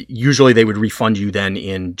 Usually they would refund you then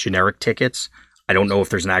in generic tickets. I don't know if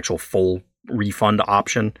there's an actual full refund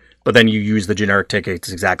option, but then you use the generic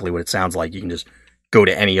tickets, exactly what it sounds like. You can just go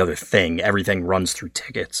to any other thing. Everything runs through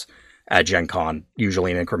tickets at Gen Con,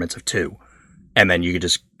 usually in increments of 2. And then you could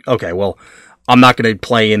just, okay, well, I'm not going to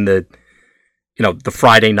play in the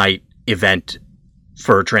Friday night event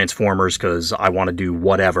for Transformers because I want to do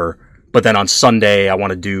whatever. But then on Sunday, I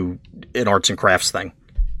want to do an arts and crafts thing.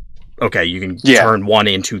 Okay, you can turn one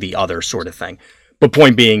into the other sort of thing. But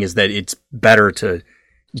point being is that it's better to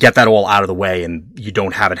get that all out of the way and you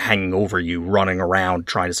don't have it hanging over you, running around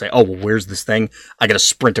trying to say, oh, well, where's this thing? I got to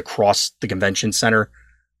sprint across the convention center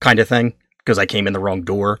kind of thing because I came in the wrong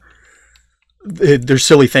door. There's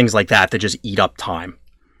silly things like that just eat up time.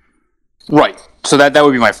 Right. So that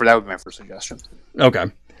would be my first suggestion. Okay.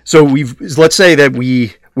 So let's say that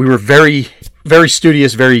we were very, very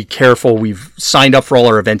studious, very careful. We've signed up for all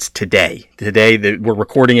our events today. Today, we're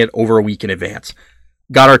recording it over a week in advance.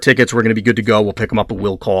 Got our tickets. We're going to be good to go. We'll pick them up at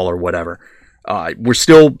will call or whatever. We're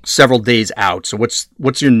still several days out. So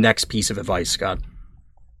what's your next piece of advice, Scott?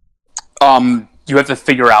 You have to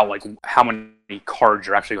figure out like how many cards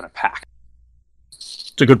you're actually going to pack.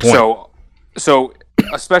 It's a good point. So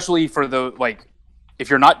especially for if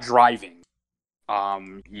you're not driving,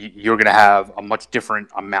 you're going to have a much different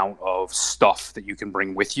amount of stuff that you can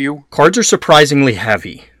bring with you. Cards are surprisingly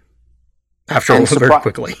heavy. Very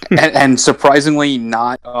quickly, and surprisingly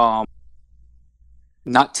not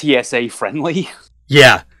TSA friendly.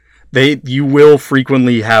 Yeah, you will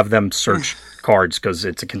frequently have them search cards because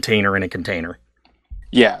it's a container in a container.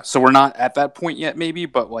 Yeah, so we're not at that point yet, maybe,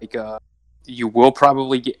 but you will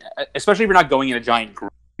probably get, especially if you're not going in a giant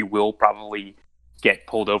group, you will probably get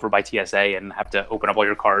pulled over by TSA and have to open up all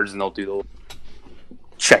your cards, and they'll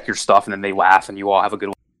check your stuff, and then they laugh, and you all have a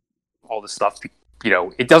good all this stuff.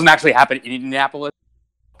 It doesn't actually happen in Indianapolis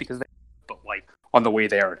but on the way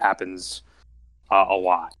there, it happens a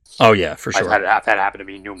lot. Oh yeah, for sure. I've had it happen to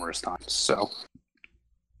me numerous times. So,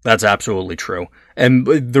 That's absolutely true. And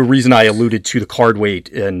the reason I alluded to the card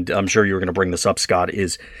weight, and I'm sure you were going to bring this up, Scott,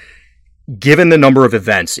 is given the number of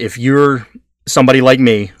events, if you're somebody like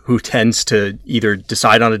me who tends to either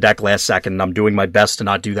decide on a deck last second, and I'm doing my best to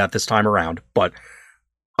not do that this time around, but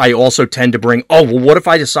I also tend to bring, what if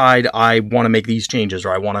I decide I want to make these changes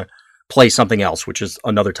or I want to play something else, which is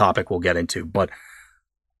another topic we'll get into. But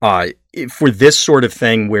for this sort of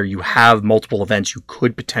thing where you have multiple events, you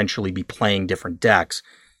could potentially be playing different decks.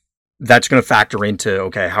 That's going to factor into,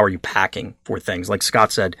 okay, how are you packing for things? Like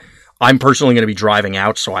Scott said, I'm personally going to be driving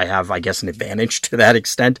out, so I have, I guess, an advantage to that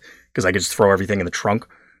extent because I can just throw everything in the trunk.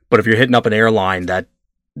 But if you're hitting up an airline, that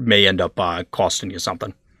may end up costing you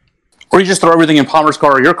something. Or you just throw everything in Palmer's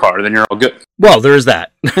car or your car, then you're all good. Well, there is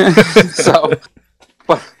that. So,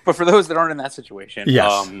 but for those that aren't in that situation,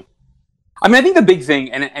 yes. I mean, I think the big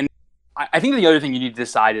thing, and I think the other thing you need to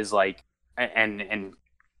decide is like, and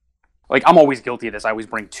like I'm always guilty of this. I always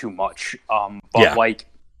bring too much. But like,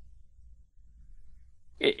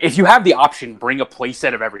 if you have the option, bring a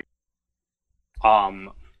playset of everything.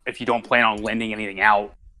 If you don't plan on lending anything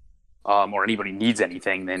out, or anybody needs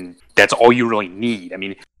anything, then that's all you really need. I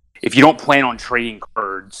mean, if you don't plan on trading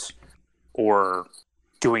cards or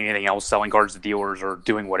doing anything else, selling cards to dealers or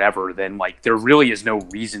doing whatever, then like there really is no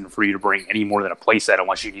reason for you to bring any more than a playset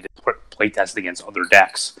unless you need to play test against other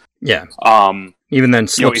decks. Yeah. Even then,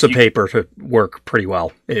 slips of paper to work pretty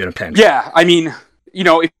well in a pinch. Yeah, I mean,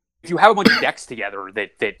 if you have a bunch of decks together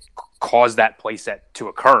that cause that playset to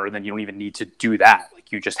occur, then you don't even need to do that.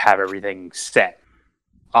 Like you just have everything set.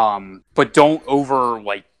 But don't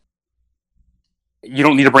you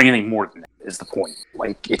don't need to bring anything more than that, is the point.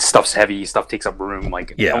 Like, stuff's heavy, stuff takes up room.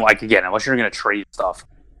 Like, again, unless you're going to trade stuff,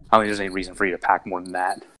 I don't think there's any reason for you to pack more than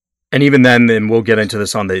that. And even then we'll get into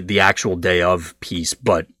this on the actual day of piece,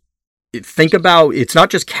 but think about, it's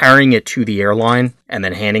not just carrying it to the airline and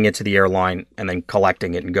then handing it to the airline and then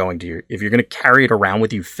collecting it and going to if you're going to carry it around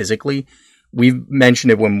with you physically, we've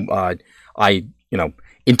mentioned it when I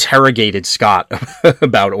interrogated Scott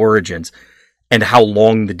about Origins and how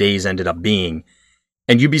long the days ended up being.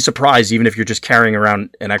 And you'd be surprised, even if you're just carrying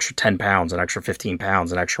around an extra 10 pounds, an extra 15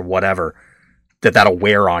 pounds, an extra whatever, that'll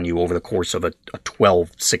wear on you over the course of a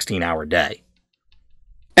 12, 16-hour day.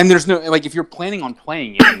 And there's no, like, if you're planning on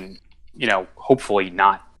playing in, hopefully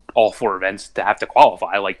not all 4 events to have to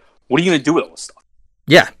qualify, like, what are you going to do with all this stuff?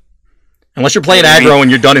 Yeah. Unless you're playing aggro and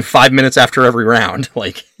you're done in 5 minutes after every round.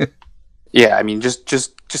 Like, yeah, I mean, just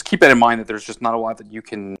keep that in mind that there's just not a lot that you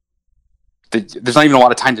can... There's not even a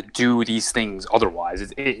lot of time to do these things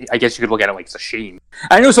otherwise. I guess you could look at it like it's a shame.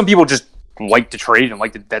 I know some people just like to trade and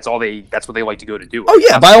that's what they like to go to do. Oh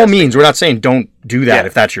yeah, by all means. We're not saying don't do that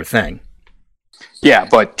if that's your thing. Yeah,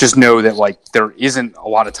 but just know that like there isn't a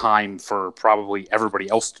lot of time for probably everybody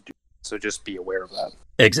else to do. So just be aware of that.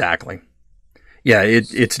 Exactly. Yeah,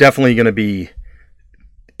 it's definitely going to be...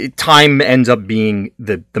 Time ends up being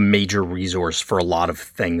the major resource for a lot of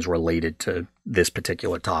things related to this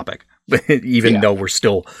particular topic. Even though we're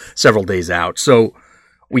still several days out. So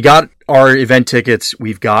we got our event tickets.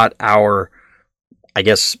 We've got our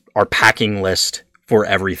packing list for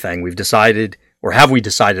everything. We've decided, or have we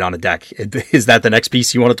decided on a deck? Is that the next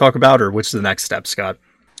piece you want to talk about, or what's the next step, Scott?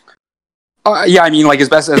 Yeah, I mean, like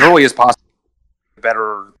as early as possible,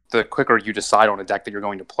 the quicker you decide on a deck that you're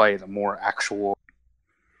going to play, the more actual,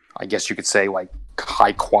 I guess you could say, like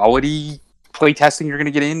high quality play testing you're going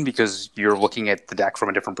to get in, because you're looking at the deck from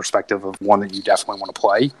a different perspective of one that you definitely want to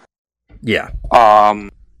play. Yeah.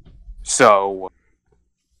 So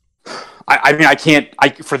I mean,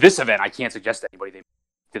 for this event, I can't suggest to anybody they make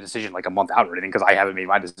the decision like a month out or anything, because I haven't made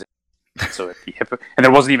my decision. So and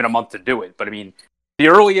there wasn't even a month to do it. But I mean, the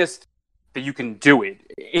earliest that you can do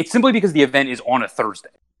it's simply because the event is on a Thursday,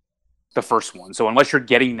 the first one. So unless you're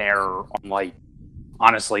getting there on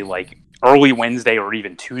honestly, early Wednesday or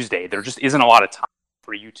even Tuesday, there just isn't a lot of time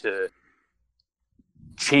for you to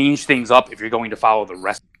change things up if you're going to follow the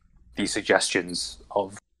rest of these suggestions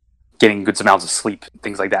of getting good amounts of sleep,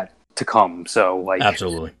 things like that to come. So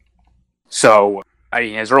absolutely. So I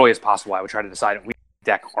mean, as early as possible, I would try to decide a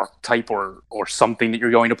deck archetype or something that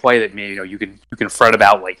you're going to play that maybe you can fret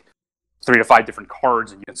about 3 to 5 different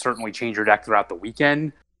cards, and you can certainly change your deck throughout the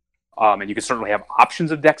weekend. And you can certainly have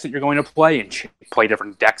options of decks that you're going to play and play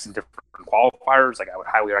different decks and different qualifiers. I would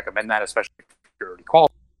highly recommend that, especially if you're already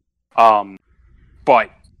qualified. But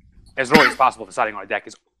as early as possible, deciding on a deck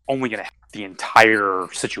is only going to help the entire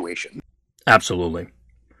situation. Absolutely.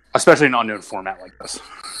 Especially in an unknown format like this.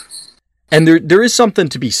 And there is something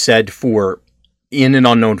to be said for in an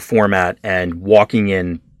unknown format and walking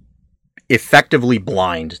in effectively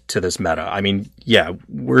blind to this meta. I mean, yeah,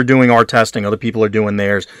 we're doing our testing, other people are doing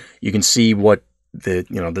theirs. You can see what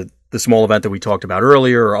the small event that we talked about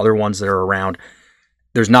earlier or other ones that are around.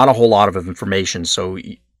 There's not a whole lot of information, so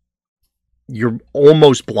you're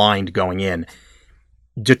almost blind going in.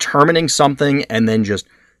 Determining something and then just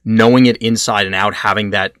knowing it inside and out, having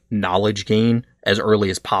that knowledge gain as early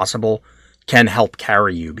as possible can help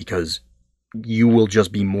carry you, because you will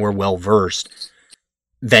just be more well-versed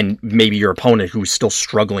than maybe your opponent who's still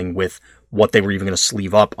struggling with what they were even going to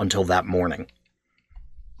sleeve up until that morning.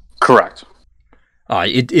 Correct.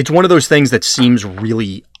 It's one of those things that seems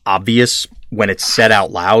really obvious when it's said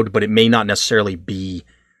out loud, but it may not necessarily be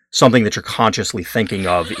something that you're consciously thinking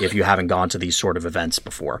of if you haven't gone to these sort of events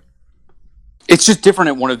before. It's just different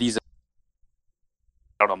at one of these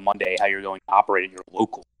out on Monday, how you're going to operate at your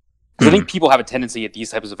local. Because I think people have a tendency at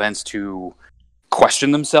these types of events to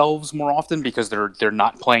question themselves more often, because they're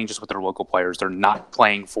not playing just with their local players. They're not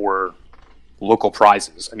playing for local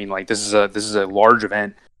prizes. I mean, like, this is a large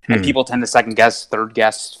event, and people tend to second guess, third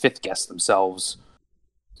guess, fifth guess themselves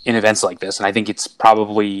in events like this. And I think it's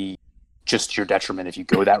probably just your detriment if you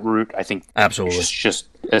go that route. I think absolutely just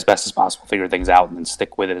as best as possible figure things out and then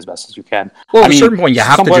stick with it as best as you can. Well, at a certain point, you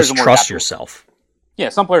have to just trust yourself. Yeah,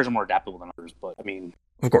 some players are more adaptable than others, but I mean,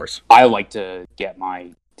 of course, I like to get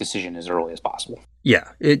my decision as early as possible.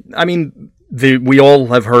 Yeah, we all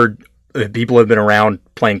have heard, people have been around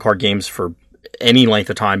playing card games for any length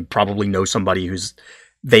of time, probably know somebody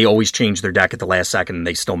they always change their deck at the last second and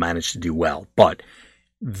they still manage to do well. But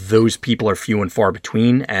those people are few and far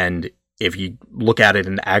between, and if you look at it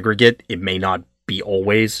in aggregate, it may not be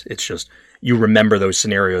always. It's just you remember those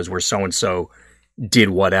scenarios where so-and-so did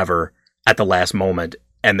whatever at the last moment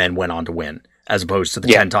and then went on to win, as opposed to the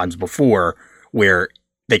 10 times before where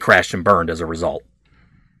they crashed and burned as a result.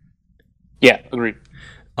 Yeah, agreed.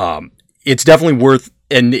 It's definitely worth,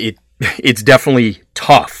 and it's definitely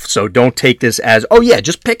tough. So don't take this as, oh yeah,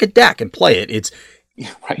 just pick a deck and play it.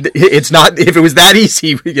 It's not, if it was that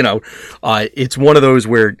easy, it's one of those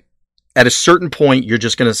where at a certain point, you're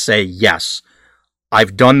just going to say, yes,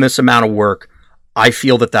 I've done this amount of work. I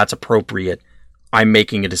feel that that's appropriate. I'm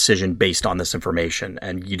making a decision based on this information,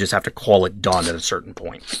 and you just have to call it done at a certain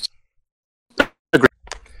point. Agreed.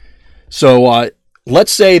 So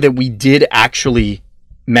let's say that we did actually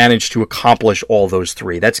manage to accomplish all those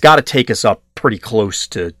three. That's got to take us up pretty close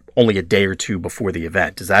to only a day or two before the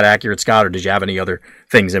event. Is that accurate, Scott, or did you have any other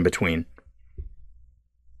things in between?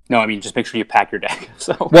 No, I mean, just make sure you pack your deck.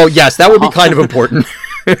 So, well, yes, that would be kind of important.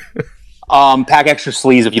 Pack extra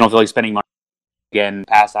sleeves if you don't feel like spending money. Again,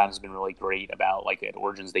 Past Time has been really great about, like, at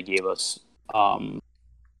Origins, they gave us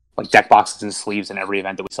like deck boxes and sleeves in every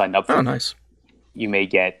event that we signed up for. Oh, nice. You may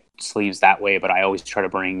get sleeves that way, but I always try to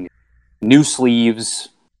bring new sleeves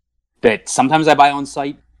that sometimes I buy on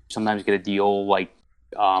site, sometimes get a deal. Like,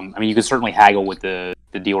 I mean, you can certainly haggle with the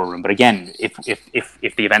dealer room, but again, if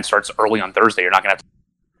the event starts early on Thursday, you're not going to have to.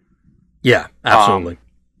 Yeah, absolutely.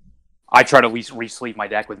 I try to at least re-sleeve my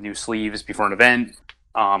deck with new sleeves before an event.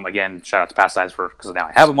 Again, shout out to Past Size because now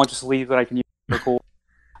I have a bunch of sleeves that I can use. They're cool.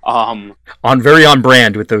 Very on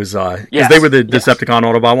brand with those, because they were the Decepticon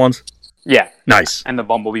Autobot ones. Yeah, nice, and the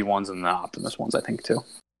Bumblebee ones and the Optimus ones, I think too.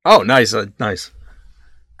 Oh, nice, nice.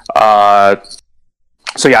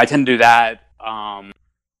 So yeah, I tend to do that.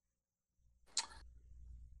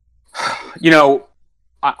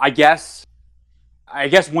 I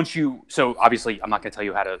guess once you, so obviously I'm not going to tell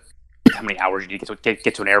you how many hours you need to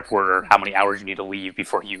get to an airport or how many hours you need to leave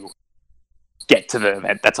before you get to the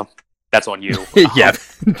event. That's on you. Yeah.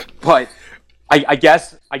 But I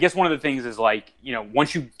guess one of the things is, like,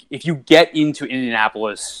 if you get into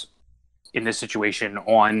Indianapolis in this situation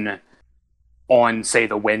on say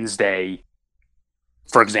the Wednesday,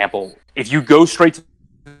 for example, if you go straight to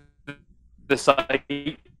the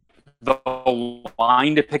site, the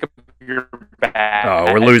line to pick up your bag.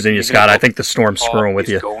 Oh, we're losing you, Scott. I think the storm's screwing with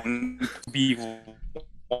you. Going to be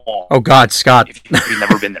long. Oh God, Scott! If you've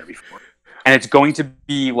never been there before, and it's going to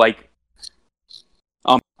be like,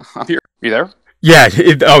 I'm here. Are you there? Yeah.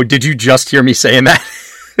 Did you just hear me saying that?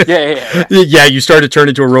 Yeah. Yeah, you started to turn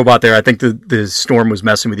into a robot there. I think the storm was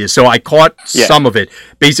messing with you. So I caught some of it.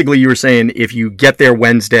 Basically, you were saying if you get there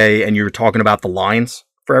Wednesday and you were talking about the lines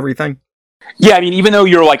for everything. Yeah, I mean, even though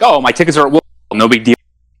you're like, oh, my tickets are at will, no big deal.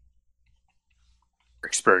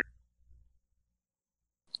 Experience.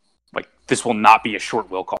 Like, this will not be a short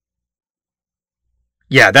will call.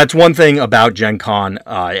 Yeah, that's one thing about Gen Con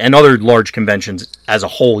and other large conventions as a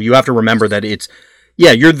whole. You have to remember that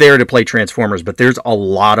you're there to play Transformers, but there's a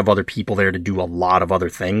lot of other people there to do a lot of other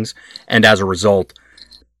things. And as a result,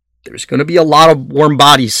 there's going to be a lot of warm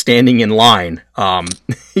bodies standing in line.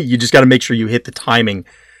 You just got to make sure you hit the timing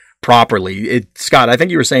properly. Scott, I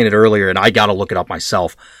think you were saying it earlier, and I got to look it up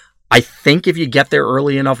myself. I think if you get there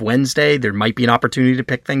early enough Wednesday, there might be an opportunity to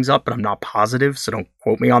pick things up, but I'm not positive, so don't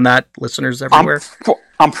quote me on that, listeners everywhere.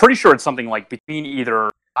 I'm pretty sure it's something like between either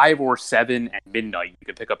 5 or 7 and midnight. You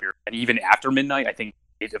can pick up and even after midnight, I think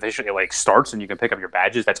it officially like starts and you can pick up your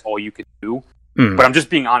badges. That's all you can do. But I'm just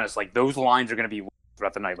being honest, like those lines are going to be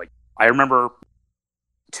throughout the night. Like I remember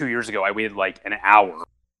 2 years ago, I waited like an hour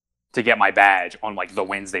to get my badge on like the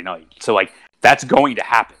Wednesday night. So like that's going to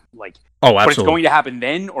happen. Like, oh, absolutely. But it's going to happen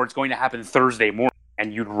then, or it's going to happen Thursday morning,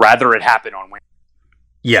 and you'd rather it happen on Wednesday.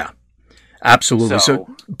 Yeah, absolutely. So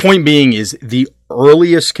point being is the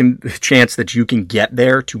earliest chance that you can get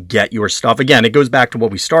there to get your stuff. Again, it goes back to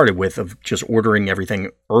what we started with of just ordering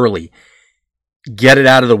everything early. Get it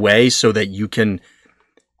out of the way so that you can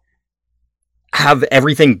have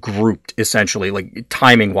everything grouped, essentially, like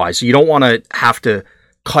timing wise. So you don't want to have to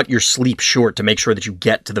cut your sleep short to make sure that you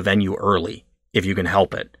get to the venue early if you can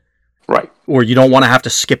help it. Right. Or you don't want to have to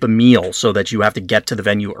skip a meal so that you have to get to the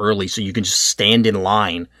venue early so you can just stand in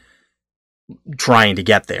line trying to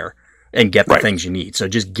get there and get the things you need. So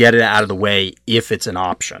just get it out of the way if it's an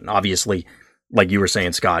option. Obviously, like you were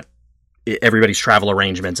saying, Scott, everybody's travel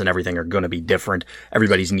arrangements and everything are going to be different.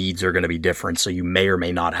 Everybody's needs are going to be different. So you may or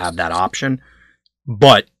may not have that option.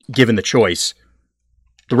 But given the choice,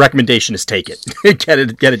 the recommendation is take it. Get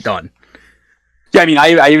it done. Yeah, I mean,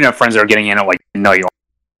 I even have friends that are getting in at like night.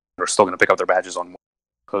 Are still going to pick up their badges on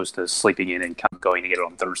opposed to sleeping in and going to get it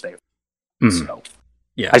on Thursday. Mm-hmm. So,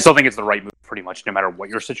 yeah, I still think it's the right move pretty much no matter what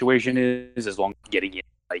your situation is, as long as you're getting in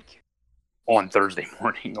like on Thursday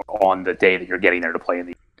morning or on the day that you're getting there to play in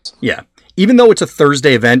the events. Yeah. Even though it's a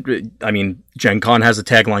Thursday event, I mean, Gen Con has a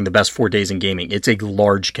tagline, the best 4 days in gaming. It's a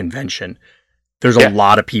large convention. There's a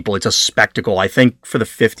lot of people. It's a spectacle. I think for the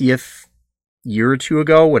 50th year or two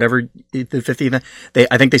ago, whatever the 50th,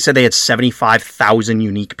 I think they said they had 75,000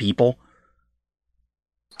 unique people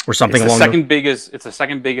or something along those. It's the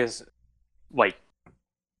second biggest like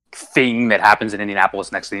thing that happens in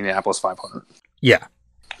Indianapolis next to the Indianapolis 500. Yeah.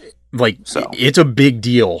 Like it's a big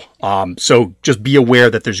deal. So just be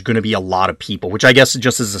aware that there's going to be a lot of people, which I guess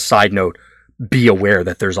just as a side note, be aware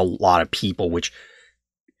that there's a lot of people, which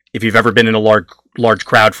if you've ever been in a large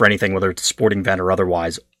crowd for anything, whether it's a sporting event or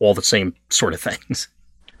otherwise, all the same sort of things.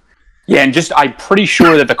 Yeah, and just I'm pretty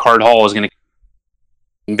sure that the card hall is going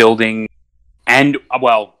to building and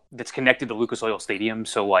that's connected to Lucas Oil Stadium.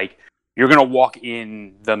 So like you're going to walk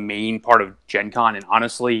in the main part of Gen Con, and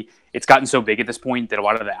honestly, it's gotten so big at this point that a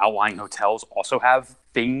lot of the outlying hotels also have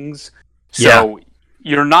things. So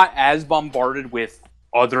you're not as bombarded with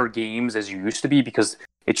other games as you used to be because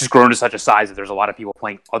it's just grown to such a size that there's a lot of people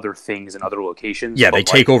playing other things in other locations. Yeah, they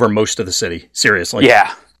take over most of the city. Seriously.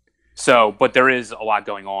 Yeah. So, but there is a lot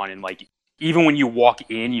going on, and like even when you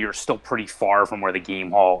walk in, you're still pretty far from where the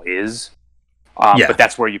game hall is. But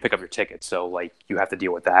that's where you pick up your ticket. So, like, you have to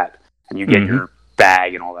deal with that, and you get your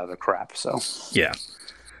bag and all that other crap. So, yeah,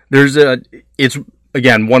 it's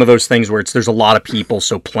again one of those things where there's a lot of people,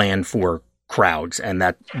 so plan for crowds, and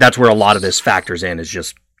that's where a lot of this factors in. Is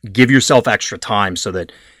just give yourself extra time so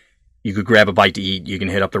that you could grab a bite to eat, you can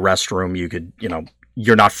hit up the restroom, you could,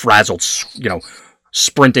 you're not frazzled,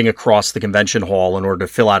 sprinting across the convention hall in order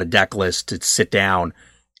to fill out a deck list to sit down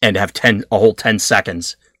and have a whole 10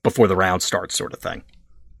 seconds before the round starts sort of thing.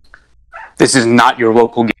 This is not your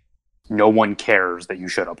local game. No one cares that you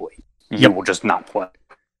showed up late. You will just not play.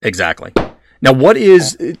 Exactly. Now, what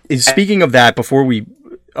is speaking of that, before we...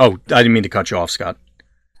 Oh, I didn't mean to cut you off, Scott.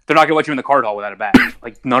 They're not going to let you in the card hall without a badge.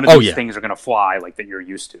 Like, none of these things are going to fly like that you're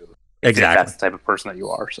used to. Exactly. If that's the type of person that you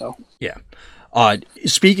are, so... Yeah.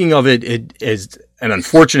 Speaking of it is an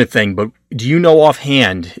unfortunate thing, but do you know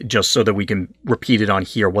offhand, just so that we can repeat it on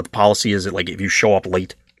here, what the policy is? Like if you show up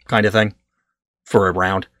late kind of thing for a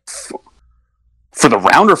round? For the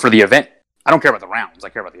round or for the event? I don't care about the rounds. I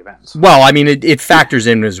care about the events. Well, I mean, it factors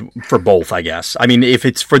in as for both, I guess. I mean, if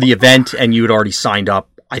it's for the event and you had already signed up,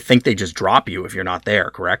 I think they just drop you if you're not there,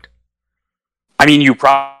 correct? I mean, you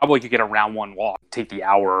probably could get a round one walk, take the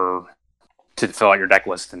hour to fill out your deck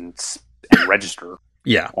list and register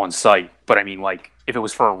on site. But I mean, like, if it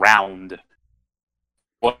was for a round,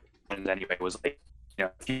 anyway, it was like,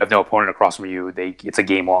 if you have no opponent across from you, it's a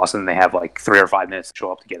game loss, and they have like 3 or 5 minutes to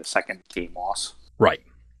show up to get a second game loss. Right.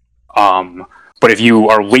 But if you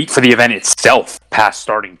are late for the event itself, past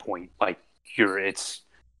starting point, like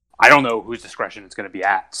I don't know whose discretion it's going to be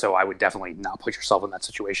at. So I would definitely not put yourself in that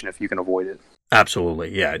situation if you can avoid it.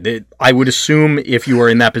 Absolutely. Yeah. I would assume if you are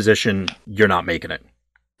in that position, you're not making it.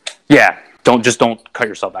 Yeah. don't cut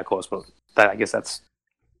yourself that close. But I guess that's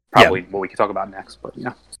probably what we can talk about next. But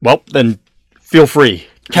yeah. Well, then feel free.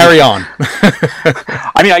 Carry on.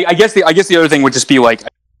 I mean, I guess the other thing would just be like,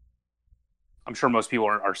 I'm sure most people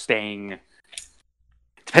are staying.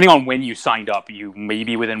 Depending on when you signed up, you may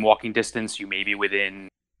be within walking distance. You may be within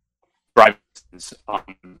driving distance.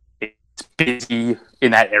 It's busy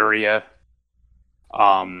in that area.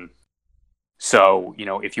 So,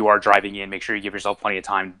 if you are driving in, make sure you give yourself plenty of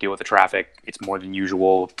time to deal with the traffic. It's more than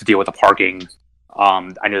usual to deal with the parking.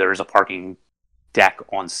 I know there is a parking deck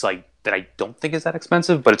on site that I don't think is that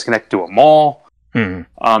expensive, but it's connected to a mall.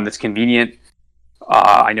 That's convenient.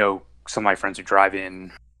 I know some of my friends who drive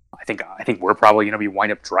in. I think we're probably going to be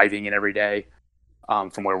wind up driving in every day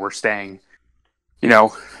from where we're staying.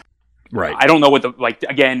 Right. I don't know what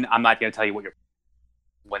again, I'm not going to tell you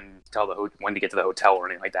when to get to the hotel or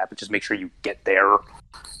anything like that, but just make sure you get there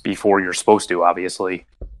before you're supposed to, obviously.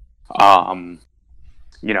 And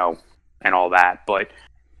all that. But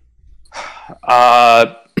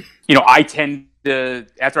I tend to,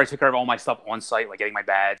 after I took care of all my stuff on site, like getting my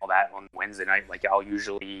badge, all that on Wednesday night, like I'll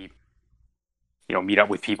usually meet up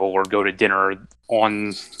with people or go to dinner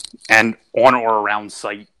on or around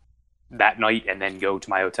site that night, and then go to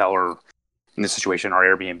my hotel, or in this situation, our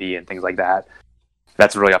Airbnb and things like that.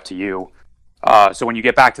 That's really up to you. So when you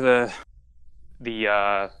get back to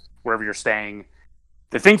the wherever you're staying,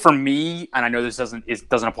 the thing for me, and I know this doesn't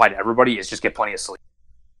apply to everybody, is just get plenty of sleep.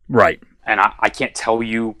 Right. And I can't tell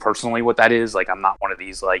you personally what that is. Like, I'm not one of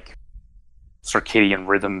these like circadian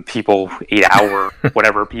rhythm people, 8-hour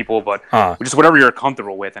whatever people, but just whatever you're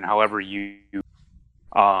comfortable with, and however you.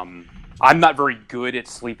 I'm not very good at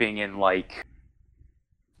sleeping in like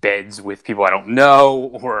beds with people I don't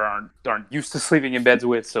know or aren't used to sleeping in beds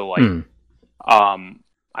with. So like, I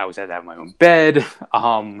always had to have my own bed.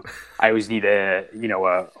 I always need a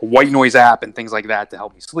white noise app and things like that to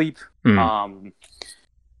help me sleep.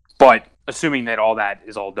 But assuming that all that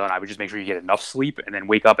is all done, I would just make sure you get enough sleep and then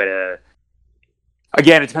wake up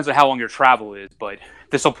again, it depends on how long your travel is, but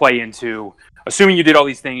this will play into, assuming you did all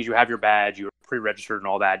these things, you have your badge, you're pre-registered and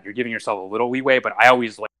all that, you're giving yourself a little leeway, but I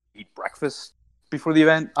always like to eat breakfast before the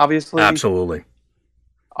event, obviously. Absolutely.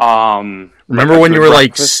 Remember when you were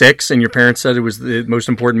breakfast? Like 6 and your parents said it was the most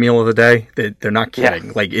important meal of the day? They're not kidding.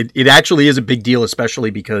 Yeah. Like it actually is a big deal, especially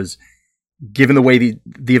because given the way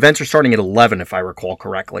the events are starting at 11, if I recall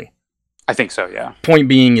correctly. I think so, yeah. Point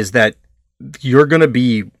being is that you're going to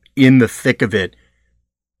be in the thick of it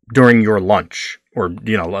during your lunch, or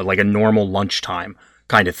like a normal lunchtime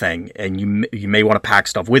kind of thing, and you may want to pack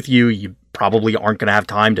stuff with you. You probably aren't going to have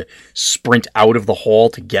time to sprint out of the hall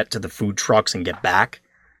to get to the food trucks and get back.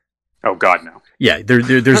 Oh God, no. Yeah,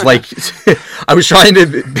 there's like I was trying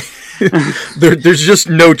to. There's just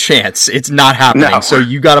no chance it's not happening. No. So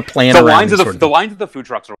you got to plan the around. The lines of the food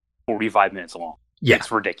trucks are 45 minutes long. Yeah,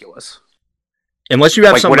 it's ridiculous. Unless you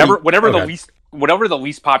have like somebody, whatever the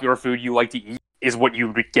least popular food you like to eat is what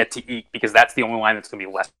you get to eat, because that's the only line that's going to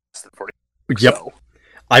be less than 40. Yep. So.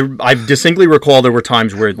 I distinctly recall there were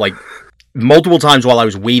times where, like, multiple times while I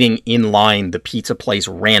was waiting in line, the pizza place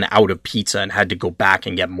ran out of pizza and had to go back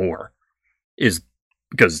and get more. Is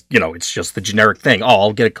because, it's just the generic thing. Oh,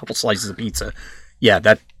 I'll get a couple slices of pizza. Yeah,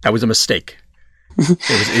 that was a mistake.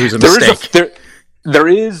 It was a mistake.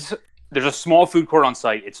 There's a small food court on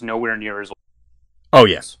site. It's nowhere near as. Oh,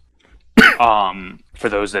 yes. For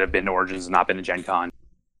those that have been to Origins and not been to Gen Con.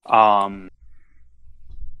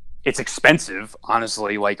 It's expensive,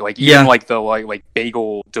 honestly. Like even like the like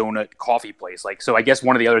bagel donut coffee place. Like, so I guess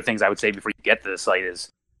one of the other things I would say before you get to the site is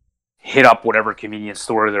hit up whatever convenience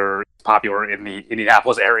store they're popular in the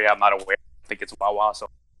Indianapolis area. I'm not aware. I think it's Wawa,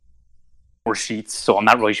 or Sheets. So I'm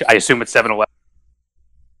not really sure. I assume it's 7-Eleven.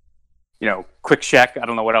 Quick Check. I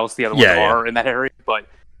don't know what else the other ones are in that area, but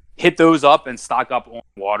hit those up and stock up on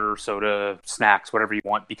water, soda, snacks, whatever you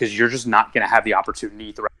want, because you're just not going to have the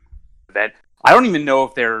opportunity throughout the event. I don't even know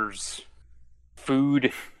if there's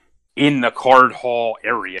food in the card hall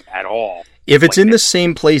area at all. If it's in the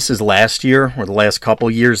same place as last year or the last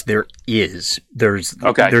couple years, there is. There's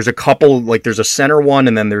a couple, like there's a center one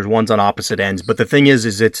and then there's ones on opposite ends. But the thing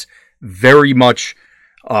is it's very much,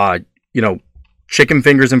 chicken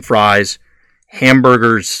fingers and fries,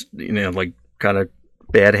 hamburgers, like kind of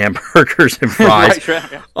bad hamburgers and fries.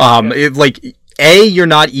 Right, yeah. You're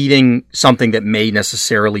not eating something that may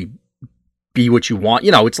necessarily be what you want.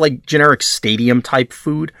 It's like generic stadium type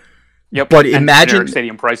food. Yep. But and imagine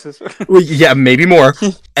stadium prices. Well, yeah, maybe more.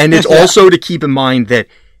 And it's also to keep in mind that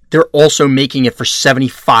they're also making it for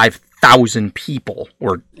 75,000 people,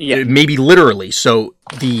 or maybe literally. So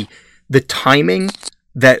the timing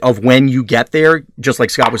that of when you get there, just like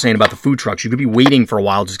Scott was saying about the food trucks, you could be waiting for a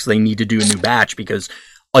while just because they need to do a new batch because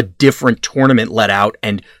a different tournament let out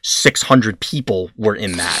and 600 people were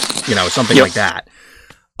in that, something like that.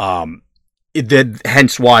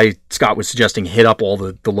 Hence why Scott was suggesting hit up all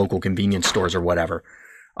the local convenience stores or whatever,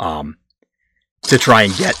 to try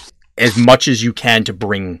and get as much as you can to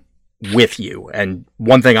bring with you. And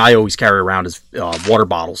one thing I always carry around is water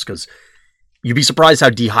bottles, because you'd be surprised how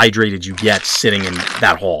dehydrated you get sitting in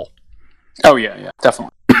that hall. Oh yeah,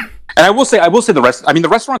 definitely. And I will say the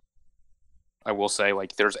restaurant. I will say,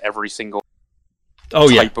 like, there's every single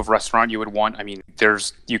type of restaurant you would want. I mean,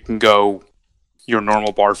 you can go your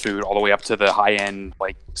normal bar food all the way up to the high end,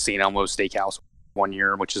 like St. Elmo's Steakhouse 1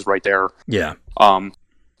 year, which is right there. Yeah.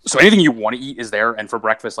 So anything you want to eat is there. And for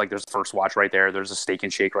breakfast, like, there's First Watch right there. There's a Steak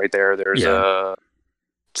and Shake right there. There's a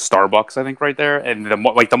Starbucks, I think, right there. And the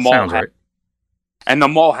mall Sounds right. And the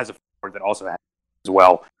mall has a food court that also has as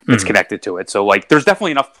well. It's connected to it. So, like, there's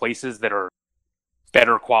definitely enough places that are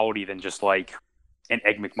better quality than just, like, an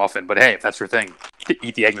Egg McMuffin. But hey, if that's your thing,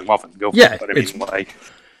 eat the Egg McMuffin. Go for it. But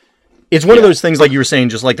it's one of those things, like you were saying,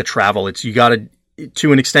 just like the travel. You got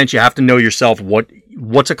to an extent, you have to know yourself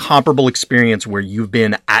what's a comparable experience where you've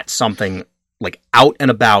been at something, like, out and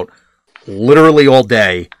about literally all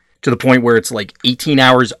day, to the point where it's like 18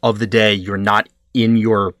 hours of the day you're not in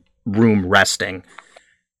your room resting.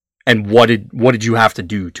 And what did you have to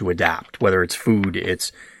do to adapt? Whether it's food,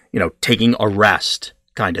 it's, taking a rest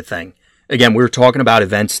kind of thing. Again, we were talking about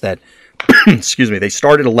events that, excuse me, they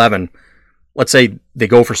start at 11. Let's say they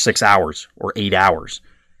go for 6 hours or 8 hours.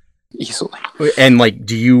 Easily. And, like,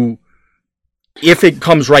 if it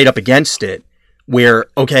comes right up against it, where,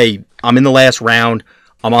 okay, I'm in the last round,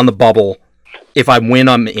 I'm on the bubble, if I win,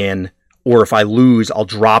 I'm in, or if I lose, I'll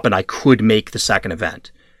drop and I could make the second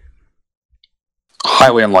event.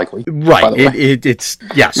 Highly unlikely. Right. It's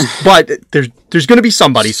yes, but there's going to be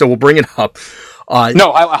somebody, so we'll bring it up.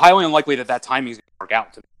 No, highly unlikely that timing is going to work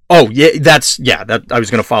out. Oh, yeah, that I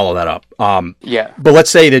was going to follow that up. Yeah. But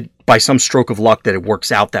let's say that by some stroke of luck that it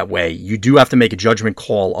works out that way, you do have to make a judgment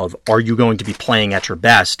call of, are you going to be playing at your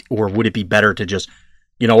best, or would it be better to just,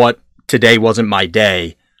 you know what, today wasn't my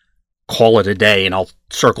day, call it a day, and I'll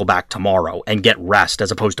circle back tomorrow and get rest,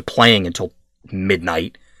 as opposed to playing until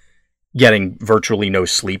midnight, getting virtually no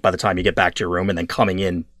sleep by the time you get back to your room, and then coming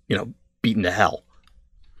in, beaten to hell.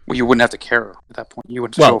 Well, you wouldn't have to care at that point. You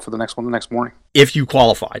would show up for the next one the next morning. If you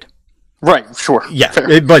qualified. Right, sure. Yeah,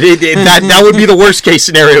 but that would be the worst case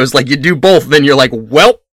scenario. Is like you do both, then you're like,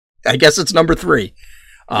 well, I guess it's number 3.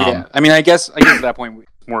 Yeah, I mean, I guess at that point,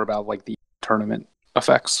 it's more about, like, the tournament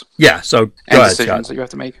effects. Yeah, so go and ahead, decisions Scott. that you have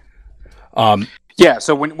to make. Yeah,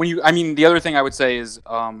 so when you, I mean, the other thing I would say is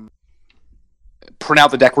print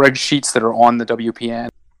out the deck reg sheets that are on the WPN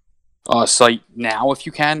site now, if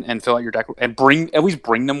you can, and fill out your deck, and at least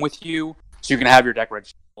bring them with you, so you can have your deck reg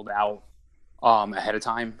filled out ahead of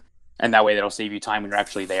time, and that way that'll save you time when you're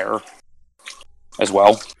actually there as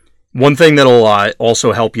well. One thing that'll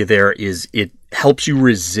also help you there is it helps you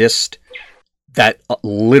resist that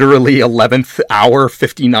literally 11th hour,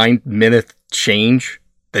 59-minute change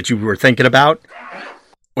that you were thinking about.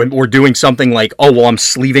 When we're doing something like, oh, well, I'm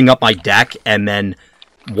sleeving up my deck, and then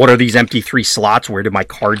what are these empty 3 slots? Where did my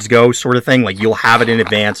cards go? Sort of thing. Like, you'll have it in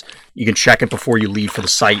advance. You can check it before you leave for the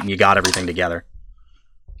site, and you got everything together.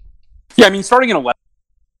 Yeah, I mean, starting in 11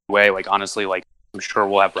 way, like, honestly, like, I'm sure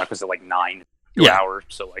we'll have breakfast at, like, 9 hours,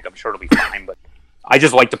 so, like, I'm sure it'll be fine, but I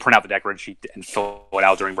just like to print out the deck reg sheet and fill it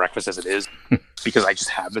out during breakfast as it is, because I just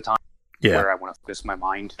have the time where I want to focus my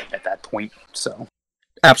mind at that point, so.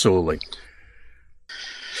 Absolutely.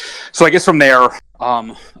 So I guess from there,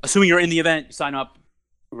 assuming you're in the event, you sign up,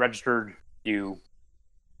 registered, you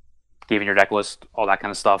gave in your deck list, all that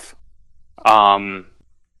kind of stuff.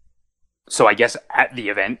 So I guess at the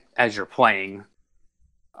event, as you're playing,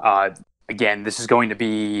 again, this is going to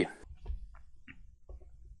be...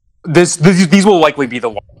 These will likely be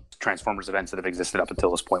the largest Transformers events that have existed up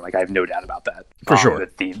until this point. Like, I have no doubt about that. For sure.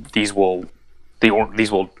 That the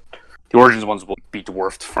Origins ones will be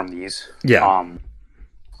dwarfed from these. Yeah.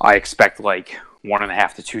 I expect, like,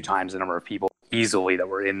 1.5 to 2 times the number of people easily that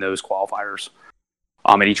were in those qualifiers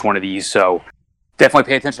at each one of these. So definitely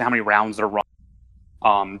pay attention to how many rounds they're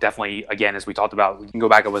run. Definitely, again, as we talked about, we can go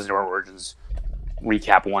back and listen to our Origins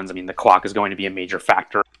recap ones. I mean, the clock is going to be a major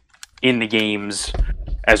factor in the games,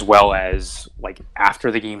 as well as, like, after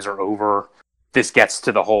the games are over. This gets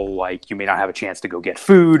to the whole, like, you may not have a chance to go get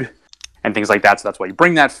food and things like that, so that's why you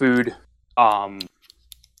bring that food.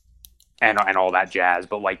 And all that jazz,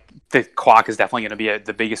 but, like, the clock is definitely going to be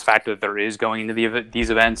the biggest factor that there is going into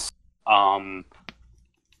these events.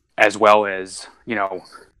 as well as,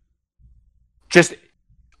 just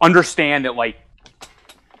understand that, like,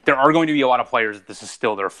 there are going to be a lot of players that this is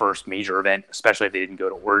still their first major event, especially if they didn't go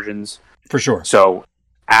to Origins. For sure. So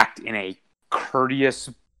act in a courteous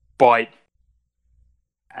but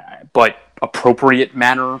appropriate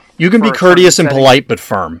manner. You can be courteous and polite but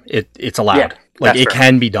firm. It's allowed. Yeah, like, it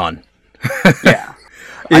can be done. Yeah.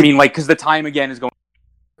 I mean, like, because the time, again, is going,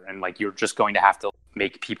 and, like, you're just going to have to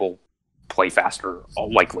make people play faster,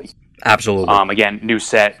 likely. Absolutely. Again, new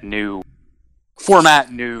set, new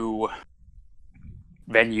format, new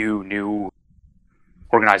venue, new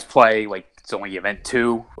organized play. Like, it's only event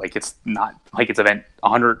 2. Like, it's not like it's event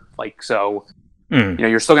 100. Like, so,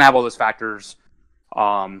 you're still going to have all those factors.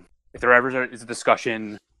 If there ever is a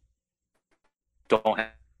discussion, don't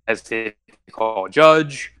hesitate to call a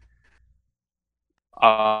judge.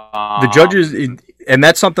 The judges, and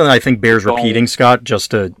that's something that I think bears repeating, Scott,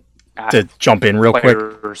 just to jump in real quick.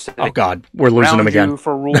 Oh, God, we're losing him again.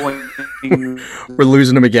 For ruling. We're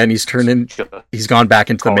losing him again. He's gone back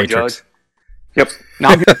into the Matrix. Yep.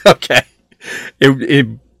 No. Okay.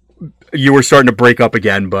 You were starting to break up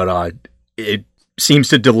again, but it seems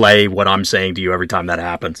to delay what I'm saying to you every time that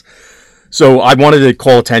happens. So I wanted to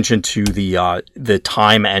call attention to the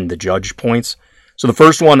time and the judge points. So the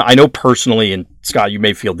first one, I know personally, and Scott, you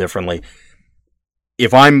may feel differently.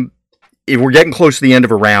 If we're getting close to the end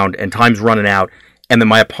of a round and time's running out, and then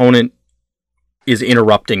my opponent is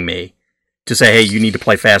interrupting me to say, hey, you need to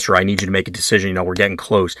play faster, I need you to make a decision, we're getting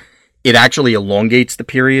close, it actually elongates the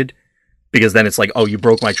period, because then it's like, oh, you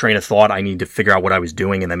broke my train of thought, I need to figure out what I was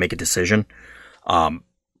doing and then make a decision.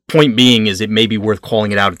 Point being is it may be worth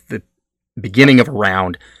calling it out at the beginning of a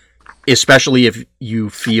round, especially if you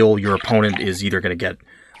feel your opponent is either going to get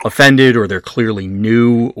offended or they're clearly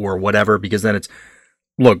new or whatever, because then it's,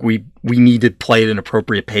 look, we need to play at an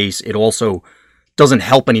appropriate pace. It also doesn't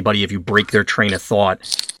help anybody if you break their train of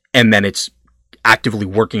thought and then it's actively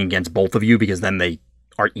working against both of you, because then they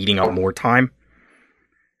are eating up more time.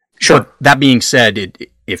 Sure. But that being said,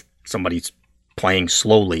 if somebody's playing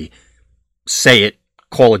slowly, say it,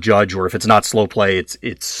 call a judge, or if it's not slow play,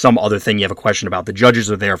 it's some other thing you have a question about. The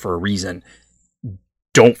judges are there for a reason.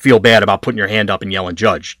 Don't feel bad about putting your hand up and yelling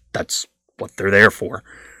judge. That's what they're there for.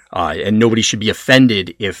 And nobody should be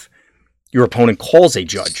offended if your opponent calls a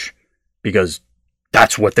judge, because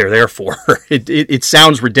that's what they're there for. It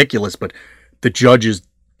sounds ridiculous, but the judge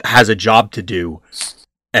has a job to do,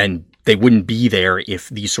 and they wouldn't be there if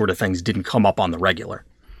these sort of things didn't come up on the regular.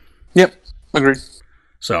 Yep, agreed.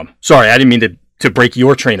 So, sorry, I didn't mean to break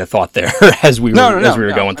your train of thought there as we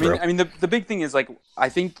were going through. I mean, the big thing is, like, I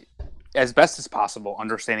think as best as possible,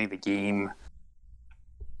 understanding the game.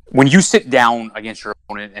 When you sit down against your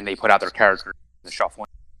opponent and they put out their character, the shuffling,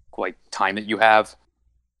 like, time that you have,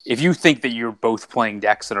 if you think that you're both playing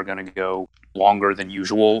decks that are going to go longer than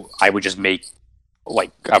usual, I would just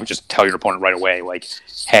tell your opponent right away, like,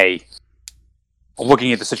 hey,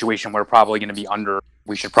 looking at the situation, we're probably going to be under.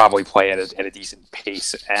 We should probably play at a decent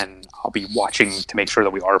pace, and I'll be watching to make sure that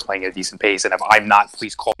we are playing at a decent pace. And if I'm not,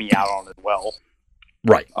 please call me out on it as well.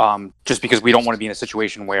 Right. Just because we don't want to be in a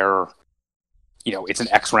situation where, it's an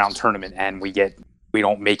X round tournament and we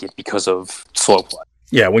don't make it because of slow play.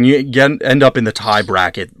 Yeah, when you end up in the tie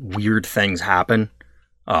bracket, weird things happen.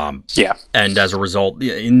 Yeah. And as a result,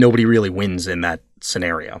 nobody really wins in that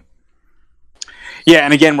scenario. Yeah,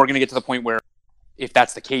 and again, we're going to get to the point where if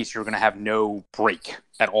that's the case, you're going to have no break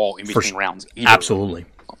at all in between rounds. Either. Absolutely.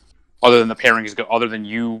 Other than the pairings, other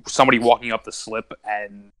than somebody walking up the slip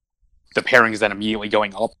and the pairings then immediately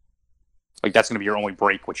going up. Like, that's going to be your only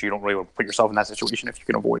break, which you don't really want to put yourself in that situation if you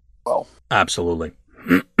can avoid it well. Absolutely.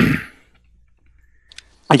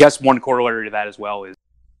 I guess one corollary to that as well is,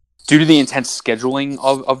 due to the intense scheduling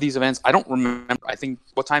of these events, I don't remember. I think,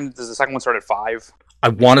 what time does the second one start at 5? I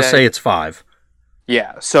want to say it's 5.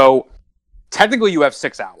 Yeah, so technically you have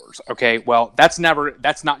 6 hours, okay? Well, that's not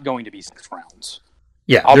going to be 6 rounds.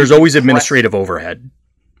 Yeah, there's always administrative overhead.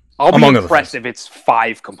 I'll be impressed if it's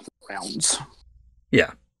 5 complete rounds.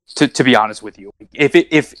 Yeah. To be honest with you.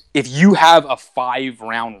 If you have a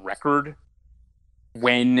 5-round record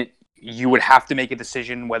when you would have to make a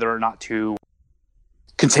decision whether or not to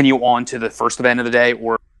continue on to the first event of the day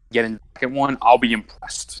or get in the second one, I'll be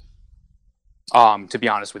impressed. To be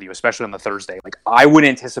honest with you, especially on the Thursday. Like, I would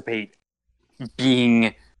anticipate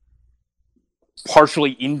being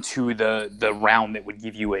partially into the round that would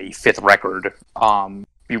give you a 5th record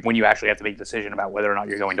when you actually have to make a decision about whether or not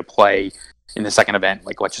you're going to play in the second event.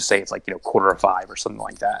 Like, let's just say it's like, quarter of 5 or something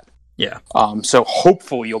like that. Yeah. So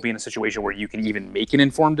hopefully you'll be in a situation where you can even make an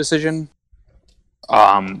informed decision.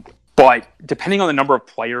 But depending on the number of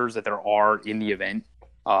players that there are in the event,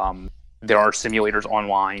 There are simulators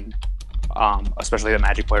online, especially that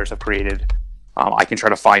Magic players have created. I can try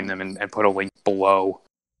to find them and put a link below.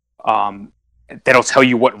 That'll tell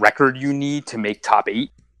you what record you need to make top 8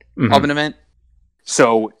 of an event.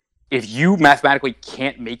 So if you mathematically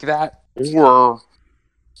can't make that, or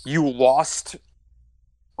you lost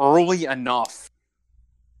early enough,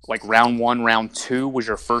 like round 1, round 2 was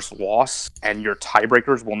your first loss, and your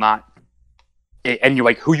tiebreakers will not, and you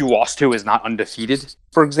like who you lost to is not undefeated,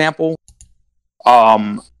 for example,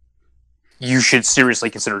 you should seriously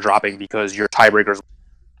consider dropping, because your tiebreakers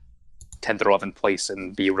 10th or 11th place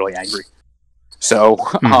and be really angry. So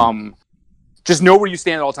just know where you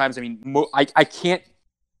stand at all times. I mean, I can't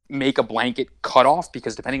make a blanket cutoff,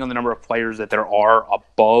 because depending on the number of players that there are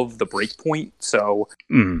above the break point. So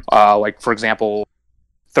like, for example,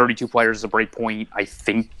 32 players is a break point, I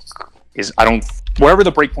think, wherever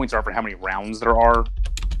the break points are for how many rounds there are,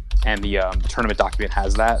 and the tournament document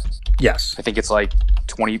has that. Yes. I think it's like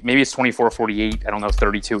 20, maybe it's 24 or 48. I don't know if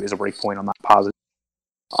 32 is a break point. I'm not positive.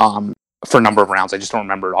 For a number of rounds. I just don't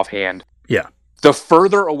remember it offhand. Yeah. The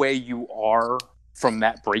further away you are from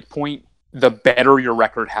that break point, the better your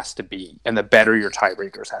record has to be, and the better your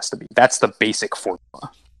tiebreakers has to be. That's the basic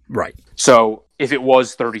formula. Right. So if it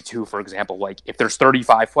was 32, for example, like if there's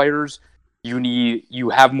 35 players, you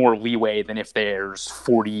have more leeway than if there's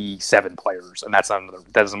 47 players, and that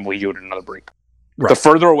doesn't lead you to another break. Right. The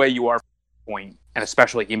further away you are from the point, and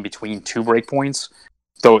especially in between 2 break points,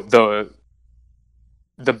 the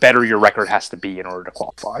better your record has to be in order to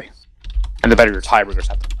qualify, and the better your tiebreakers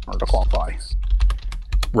have to be in order to qualify.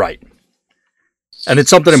 Right. And it's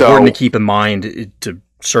something important to keep in mind, to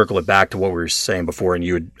circle it back to what we were saying before, and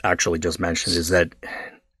you had actually just mentioned, is that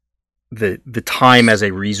the time as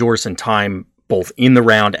a resource, and time both in the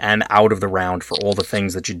round and out of the round for all the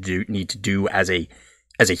things that you need to do as a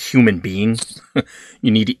human being.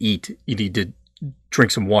 You need to eat, you need to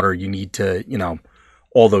drink some water, you need to,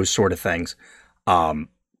 all those sort of things.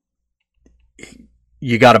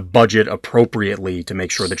 You got to budget appropriately to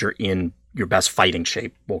make sure that you're in your best fighting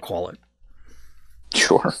shape, we'll call it.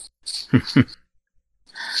 Sure.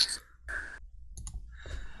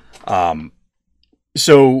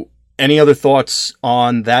 So any other thoughts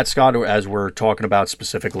on that, Scott, or as we're talking about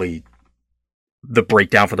specifically the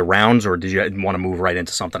breakdown for the rounds, or did you want to move right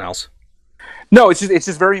into something else? No, it's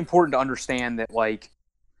just very important to understand that, like,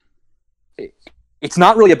 it's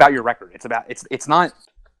not really about your record.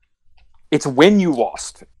 It's when you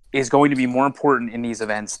lost is going to be more important in these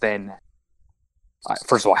events than,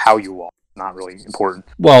 first of all, how you lost. Not really important.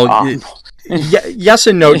 Well, yes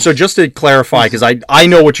and no. So just to clarify, because I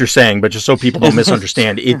know what you're saying, but just so people don't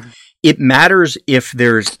misunderstand, it matters if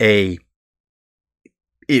there's if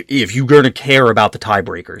you're going to care about the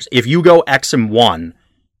tiebreakers. If you go X and 1,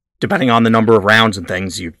 depending on the number of rounds and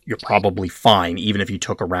things, you're probably fine, even if you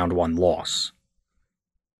took a round 1 loss.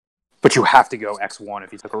 But you have to go X1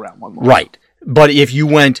 if you took a round 1 loss. Right. But if you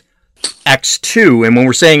went X2, and when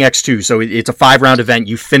we're saying X2, so it's a 5-round event,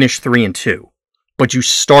 you finish 3-2, but you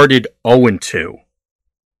started 0-2.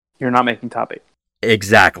 You're not making top 8.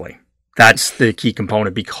 Exactly. That's the key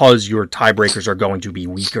component, because your tiebreakers are going to be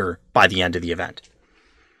weaker by the end of the event.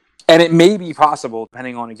 And it may be possible,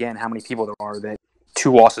 depending on, again, how many people there are, that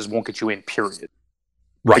 2 losses won't get you in, period.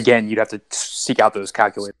 Right. Again, you'd have to seek out those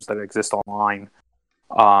calculators that exist online.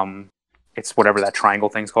 It's whatever that triangle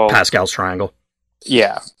thing's called. Pascal's triangle.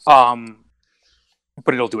 Yeah.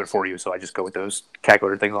 But it'll do it for you, so I just go with those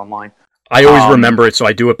calculator things online. I always remember it, so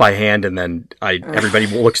I do it by hand, and then everybody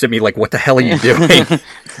looks at me like, what the hell are you doing?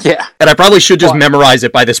 Yeah. And I probably should just memorize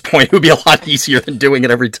it by this point. It would be a lot easier than doing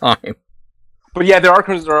it every time. But yeah, there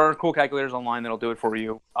are cool calculators online that'll do it for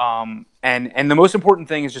you. And the most important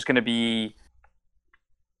thing is just going to be,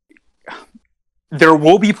 there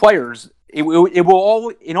will be players. It will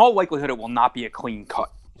in all likelihood, it will not be a clean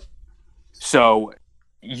cut. So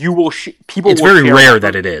you will people. It's very rare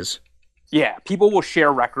that it is. Yeah, people will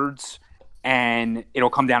share records, and it'll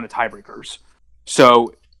come down to tiebreakers.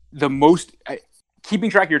 So keeping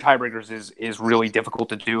track of your tiebreakers is really difficult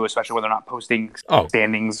to do, especially when they're not posting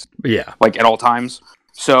standings. Yeah, like at all times.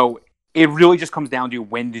 So it really just comes down to,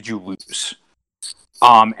 when did you lose,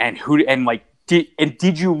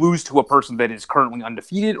 did you lose to a person that is currently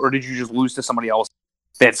undefeated, or did you just lose to somebody else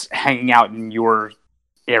that's hanging out in your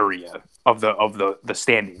area of the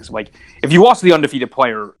standings? Like, if you lost to the undefeated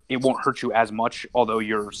player, it won't hurt you as much, although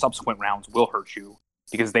your subsequent rounds will hurt you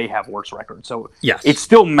because they have worse records. So yes, it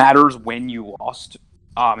still matters when you lost,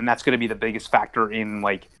 and that's going to be the biggest factor in,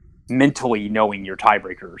 like, mentally knowing your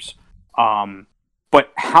tiebreakers.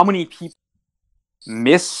 But how many people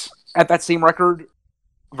miss at that same record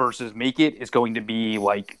versus make it is going to be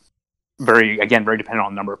like very dependent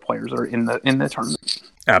on the number of players that are in the tournament.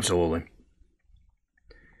 Absolutely.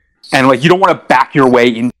 And like you don't want to back your way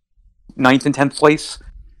in 9th and 10th place.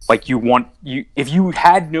 Like if you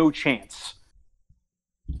had no chance,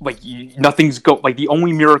 like the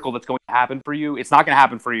only miracle that's going to happen for you, it's not going to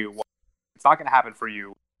happen for you. It's not going to happen for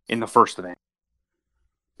you in the first event.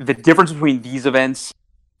 The difference between these events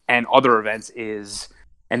and other events is,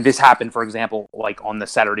 and this happened, for example, like on the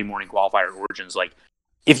Saturday morning qualifier at Origins, like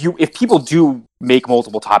if people do make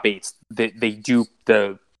multiple top 8s, they do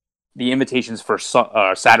the invitations for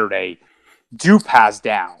Saturday do pass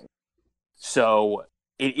down. So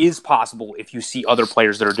it is possible if you see other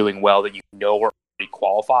players that are doing well that you know are already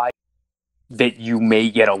qualified, that you may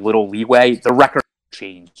get a little leeway. The record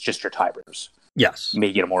change, just your tiebreakers. Yes.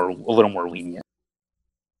 May get a little more lenient.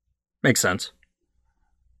 Makes sense.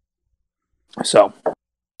 So,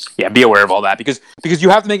 yeah, be aware of all that because you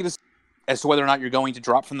have to make a decision as to whether or not you're going to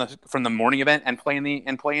drop from the morning event and play in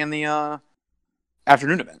the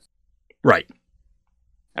afternoon event. Right.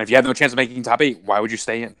 And if you have no chance of making top 8, why would you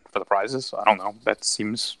stay in for the prizes? I don't know. That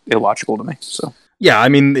seems illogical to me. So yeah, I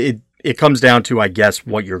mean it comes down to, I guess,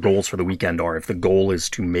 what your goals for the weekend are. If the goal is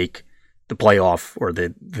to make the playoff or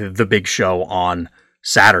the big show on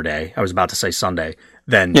Saturday, I was about to say Sunday,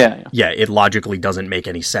 then yeah, it logically doesn't make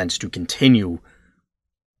any sense to continue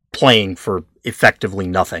playing for effectively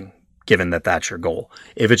nothing, given that that's your goal.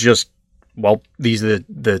 If it's just, well, these are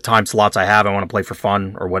the time slots I have, I want to play for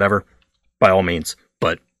fun or whatever, by all means.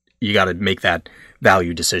 But you got to make that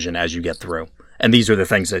value decision as you get through. And these are the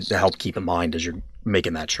things that to help keep in mind as you're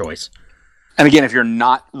making that choice. And again, if you're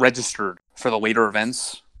not registered for the later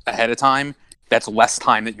events ahead of time, that's less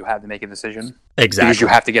time that you have to make a decision. Exactly. Because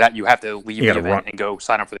you have to leave the event and go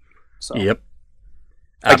sign up for the so. Yep.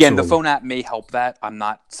 Absolutely. Again, the phone app may help that. I'm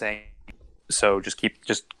not saying so. Just keep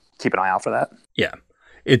an eye out for that. Yeah.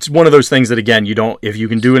 It's one of those things that, again, if you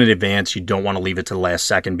can do it in advance, you don't want to leave it to the last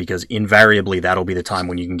second, because invariably that'll be the time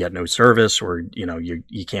when you can get no service, or,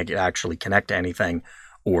 you can't actually connect to anything,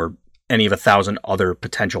 or any of 1,000 other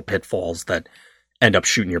potential pitfalls that end up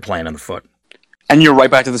shooting your plan in the foot. And you're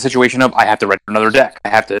right back to the situation of, I have to rent another deck. I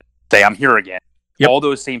have to say I'm here again. Yep. All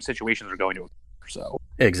those same situations are going to occur. So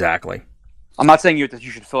exactly. I'm not saying that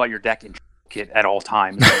you should fill out your deck and kit at all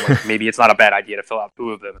times. Like maybe it's not a bad idea to fill out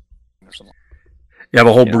 2 of them or something. You have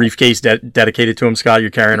a whole briefcase dedicated to him, Scott.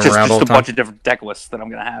 You're carrying around all the time. Just a bunch of different deck lists that I'm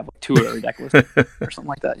going to have, like 2 of every deck list or something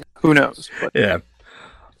like that. Who knows? But yeah,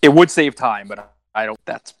 it would save time, but I don't.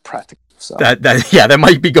 That's practical. So that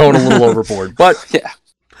might be going a little overboard. But yeah.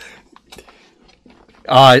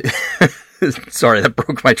 Sorry, that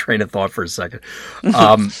broke my train of thought for a second.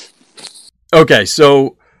 Okay,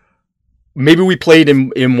 so maybe we played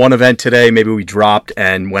in one event today. Maybe we dropped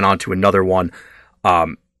and went on to another one.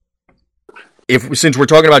 Since we're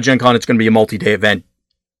talking about Gen Con, it's going to be a multi-day event.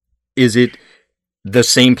 Is it the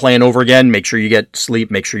same plan over again? Make sure you get sleep,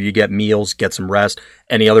 make sure you get meals, get some rest.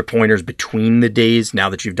 Any other pointers between the days now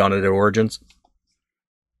that you've done it at Origins?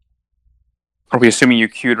 Are we assuming you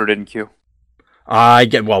queued or didn't queue?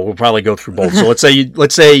 We'll probably go through both. So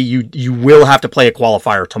let's say you will have to play a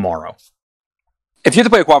qualifier tomorrow. If you have to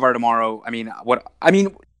play a qualifier tomorrow,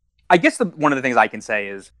 I guess one of the things I can say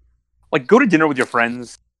is, like, go to dinner with your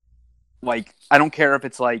friends. Like, I don't care if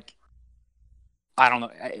it's like, I don't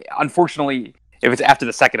know. Unfortunately, if it's after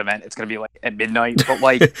the second event, it's going to be like at midnight. But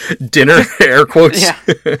like dinner, air quotes. Yeah.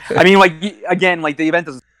 The event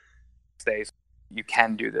doesn't stay, so you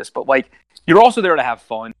can do this. But like, you're also there to have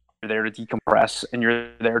fun. You're there to decompress, and you're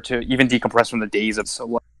there to even decompress from the days of. So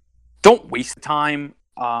like, don't waste the time.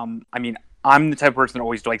 I'm the type of person that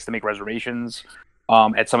always likes to make reservations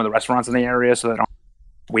at some of the restaurants in the area, so that I'm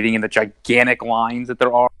waiting in the gigantic lines that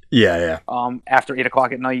there are. Yeah. After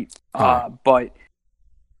 8:00 at night. But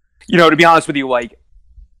to be honest with you, like,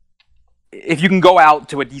 if you can go out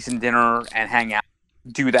to a decent dinner and hang out,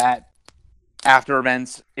 do that after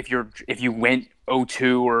events. If you went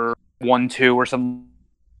 0-2 or 1-2 or something.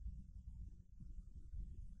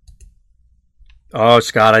 Oh,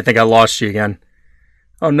 Scott, I think I lost you again.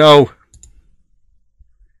 Oh no,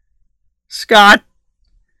 Scott,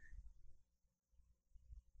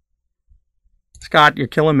 you're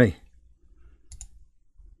killing me.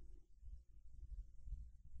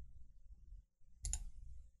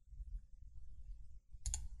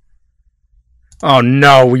 Oh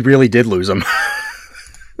no, we really did lose him.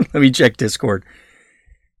 Let me check Discord.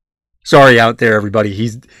 Sorry out there, everybody.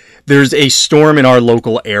 There's a storm in our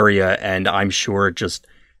local area, and I'm sure it just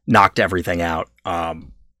knocked everything out.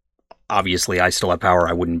 Obviously, I still have power.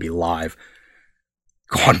 I wouldn't be live.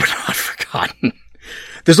 Gone but not forgotten.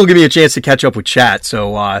 this will give me a chance to catch up with chat. So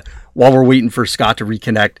while we're waiting for Scott to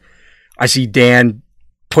reconnect, I see Dan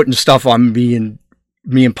putting stuff on me and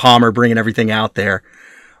Palmer, bringing everything out there.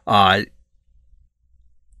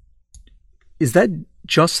 Is that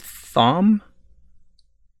just Thumb?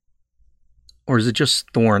 Or is it just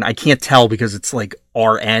Thorn? I can't tell because it's like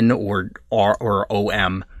RN or R or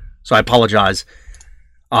OM. So I apologize.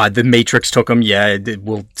 The Matrix took him. Yeah,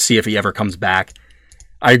 we'll see if he ever comes back.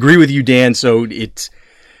 I agree with you, Dan. So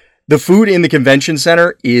the food in the convention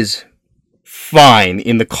center is fine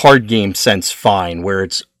in the card game sense, fine, where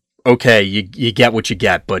it's okay, you get what you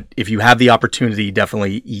get. But if you have the opportunity,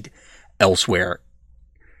 definitely eat elsewhere.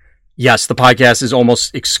 Yes, the podcast is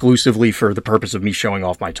almost exclusively for the purpose of me showing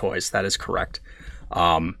off my toys. That is correct.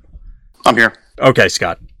 I'm here. Okay,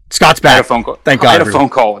 Scott. Scott's back. I had a phone call. Thank God. I had a phone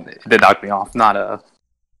call that knocked me off. Not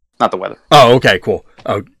the weather. Oh, okay, cool.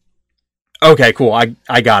 Oh, okay, cool.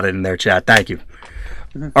 I got it in there, chat. Thank you.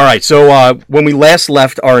 Mm-hmm. All right. So when we last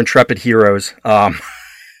left our intrepid heroes,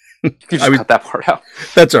 you just cut that part out.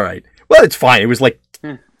 That's all right. Well, it's fine. It was like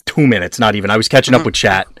 2 minutes, not even. I was catching up with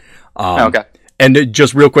chat. Okay. And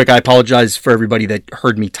just real quick, I apologize for everybody that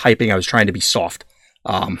heard me typing. I was trying to be soft.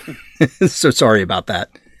 So sorry about that.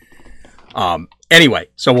 Anyway,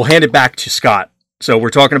 so we'll hand it back to Scott. So we're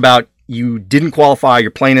talking about you didn't qualify. You're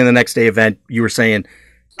playing in the next day event. You were saying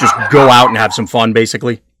just go out and have some fun,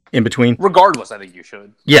 basically, in between. Regardless, I think you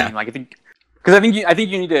should. Yeah. I think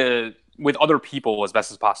you need to, with other people as best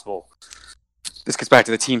as possible. This gets back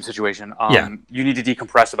to the team situation. You need to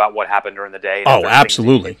decompress about what happened during the day. Oh,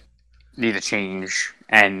 absolutely. Need to change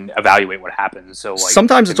and evaluate what happens. So, like,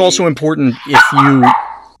 sometimes it's also important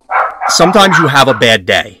sometimes you have a bad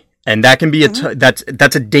day, and that can be that's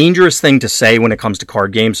a dangerous thing to say when it comes to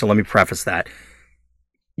card games. So let me preface that.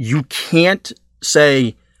 You can't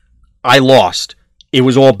say, I lost. It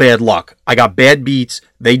was all bad luck. I got bad beats.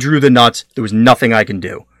 They drew the nuts. There was nothing I can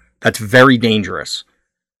do. That's very dangerous.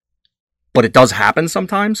 But it does happen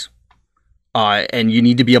sometimes. And you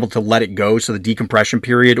need to be able to let it go. So the decompression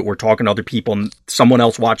period or talking to other people and someone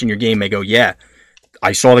else watching your game may go, yeah,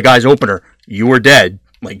 I saw the guy's opener. You were dead.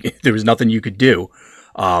 Like there was nothing you could do.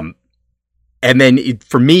 And then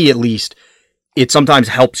for me, at least, it sometimes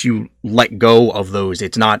helps you let go of those.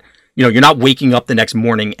 It's not, you're not waking up the next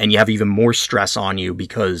morning and you have even more stress on you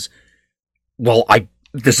because, well,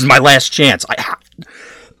 this is my last chance.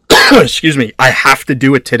 Excuse me. I have to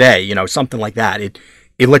do it today. Something like that.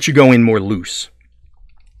 It lets you go in more loose.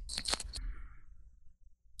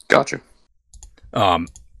 Gotcha. But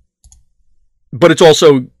it's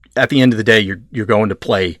also, at the end of the day, you're going to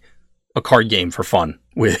play a card game for fun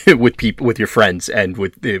with people, with your friends, and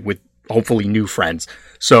with hopefully new friends.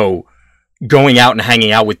 So going out and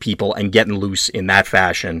hanging out with people and getting loose in that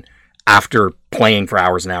fashion after playing for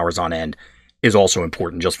hours and hours on end is also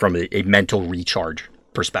important, just from a mental recharge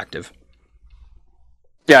perspective.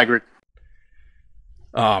 Yeah, I agree.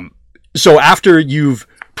 So after you've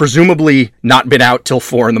presumably not been out till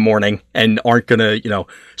 4 a.m. and aren't gonna,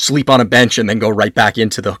 sleep on a bench and then go right back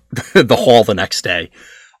into the the hall the next day.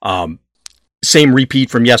 Same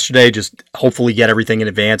repeat from yesterday, just hopefully get everything in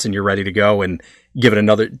advance and you're ready to go and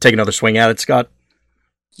take another swing at it, Scott.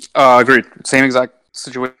 Agreed. Same exact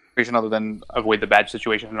situation other than avoid the badge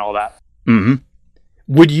situation and all that. Mm-hmm.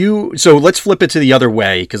 So let's flip it to the other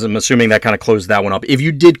way, because I'm assuming that kind of closed that one up. If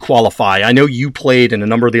you did qualify, I know you played and a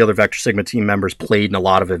number of the other Vector Sigma team members played in a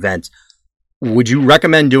lot of events. Would you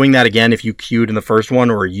recommend doing that again if you queued in the first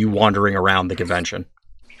one, or are you wandering around the convention?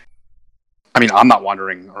 I mean, I'm not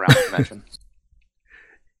wandering around the convention.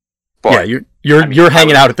 But, yeah, you're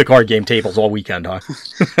hanging out at the card game tables all weekend, huh?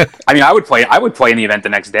 I mean, I would play in the event the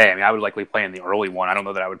next day. I mean, I would likely play in the early one. I don't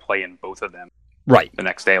know that I would play in both of them. Right. The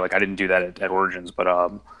next day. Like, I didn't do that at Origins, but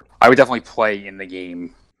I would definitely play in the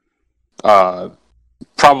game.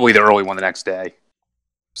 Probably the early one the next day.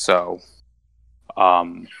 So,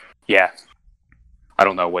 yeah. I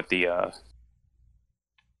don't know what the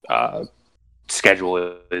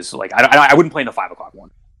schedule is. Like, I wouldn't play in the 5 o'clock one.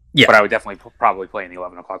 Yeah. But I would definitely probably play in the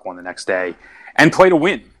 11 o'clock one the next day. And play to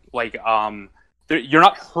win. Like, you're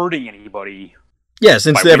not hurting anybody. Yeah,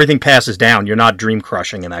 since everything passes down, you're not dream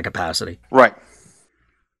crushing in that capacity. Right.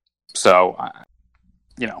 So,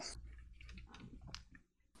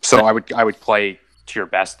 So I would play to your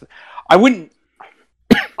best. I wouldn't.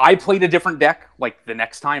 I played a different deck like the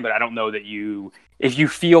next time, but I don't know that if you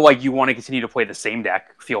feel like you want to continue to play the same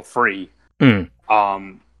deck, feel free.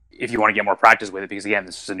 If you want to get more practice with it, because again,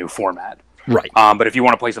 this is a new format. Right. But if you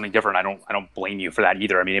want to play something different, I don't blame you for that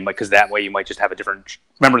either. I mean, because that way you might just have a different.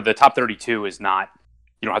 Remember, the top 32 is not.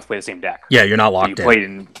 You don't have to play the same deck. Yeah, you're not locked in. You played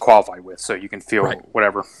and qualified with, so you can feel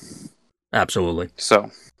whatever. Absolutely.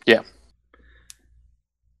 So, yeah.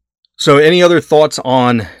 So any other thoughts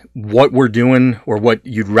on what we're doing or what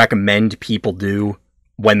you'd recommend people do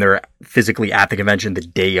when they're physically at the convention the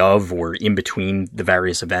day of or in between the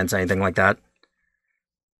various events, anything like that?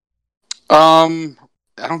 I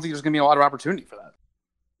don't think there's going to be a lot of opportunity for that.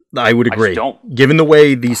 I would agree. I just don't. Given the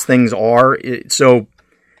way these things are, so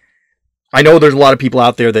I know there's a lot of people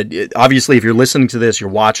out there that obviously if you're listening to this, you're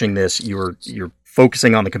watching this, you're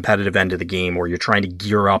focusing on the competitive end of the game or you're trying to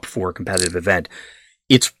gear up for a competitive event.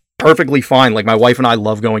 It's perfectly fine. Like my wife and I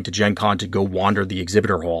love going to Gen Con to go wander the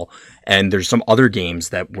exhibitor hall, and there's some other games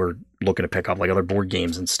that we're looking to pick up, like other board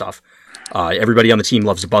games and stuff. Everybody on the team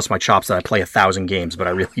loves to bust my chops that I play 1,000 games, but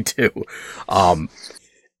I really do.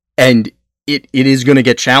 And it is going to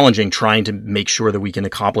get challenging trying to make sure that we can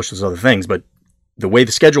accomplish those other things. But the way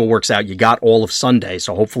the schedule works out, you got all of Sunday.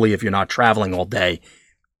 So hopefully if you're not traveling all day,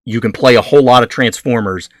 you can play a whole lot of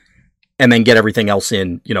Transformers and then get everything else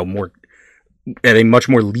in, more at a much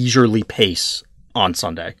more leisurely pace on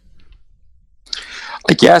Sunday.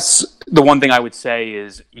 I guess the one thing I would say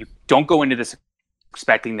is you don't go into this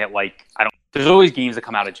expecting that, there's always games that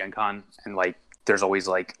come out at Gen Con, and, there's always,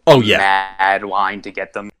 mad line to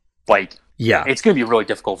get them. It's going to be really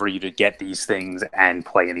difficult for you to get these things and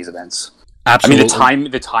play in these events. Absolutely. I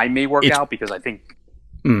mean, the time may work out because I think,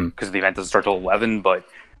 because the event doesn't start till 11, but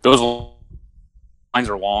those lines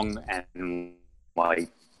are long, and,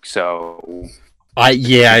 so...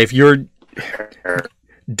 if you're...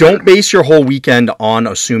 Don't base your whole weekend on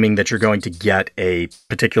assuming that you're going to get a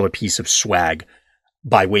particular piece of swag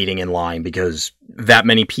by waiting in line, because that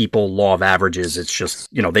many people, law of averages, it's just,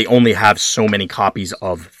 they only have so many copies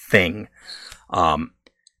of thing.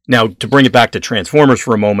 Now, to bring it back to Transformers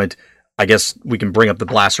for a moment, I guess we can bring up the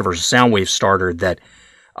Blaster vs. Soundwave starter that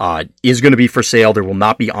is going to be for sale. There will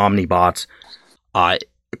not be Omnibots.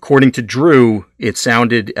 According to Drew, it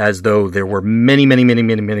sounded as though there were many, many, many,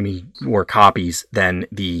 many, many more copies than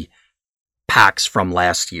the packs from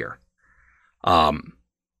last year.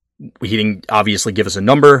 He didn't obviously give us a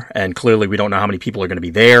number, and clearly we don't know how many people are going to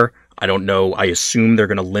be there. I don't know. I assume they're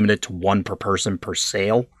going to limit it to one per person per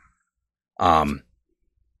sale. I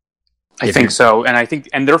think so,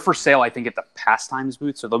 and they're for sale. I think at the Pastimes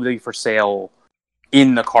booth, so they'll be for sale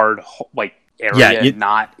in the card area,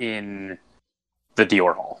 not in the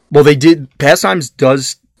Dior Hall. Well, they did. Pastimes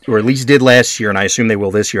does, or at least did last year, and I assume they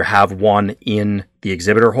will this year, have one in the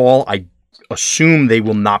exhibitor hall. I assume they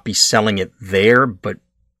will not be selling it there, but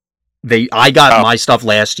I got my stuff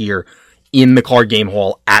last year in the card game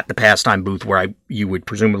hall at the Pastime booth, where you would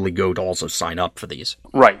presumably go to also sign up for these.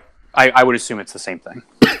 Right. I would assume it's the same thing.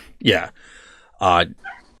 Yeah.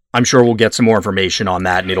 I'm sure we'll get some more information on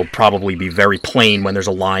that, and it'll probably be very plain when there's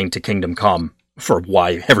a line to Kingdom Come for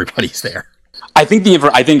why everybody's there. I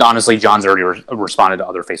think honestly, John's already responded to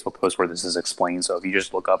other Facebook posts where this is explained. So if you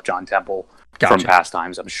just look up John Temple from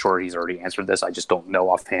Pastimes, I'm sure he's already answered this. I just don't know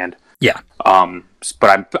offhand. Yeah.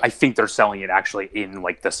 But I think they're selling it actually in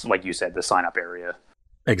this, like you said, the sign up area.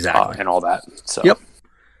 Exactly. And all that. So. Yep.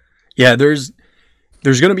 Yeah. There's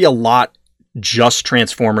going to be a lot just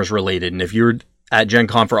Transformers related, and if you're at Gen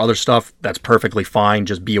Con for other stuff, that's perfectly fine.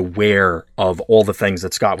 Just be aware of all the things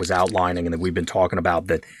that Scott was outlining and that we've been talking about,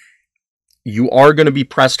 that you are going to be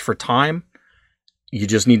pressed for time. You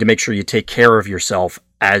just need to make sure you take care of yourself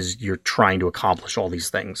as you're trying to accomplish all these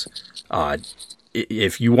things.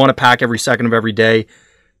 If you want to pack every second of every day,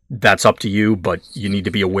 that's up to you, but you need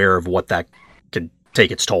to be aware of what that can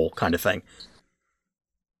take its toll, kind of thing.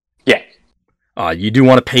 Yeah. You do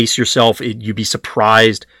want to pace yourself. You'd be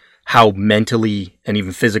surprised how mentally and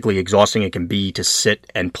even physically exhausting it can be to sit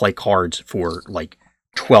and play cards for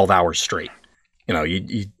 12 hours straight.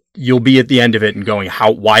 You'll be at the end of it and going,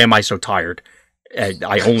 why am I so tired?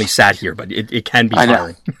 I only sat here, but it can be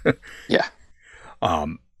tiring. Yeah.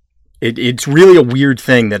 It's really a weird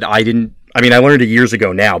thing that I learned it years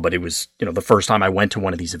ago now, but it was, the first time I went to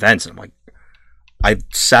one of these events, and I'm like, I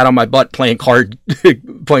sat on my butt playing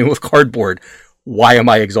with cardboard. Why am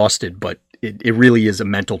I exhausted? But it really is a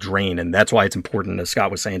mental drain. And that's why it's important, as Scott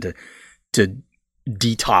was saying, to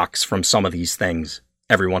detox from some of these things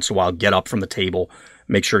every once in a while, get up from the table,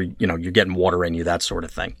 make sure, you're getting water in you, that sort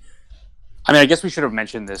of thing. I guess we should have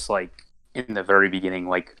mentioned this, in the very beginning,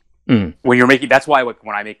 when you're making, that's why,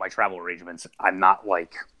 when I make my travel arrangements, I'm not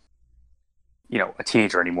a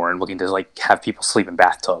teenager anymore and looking to have people sleep in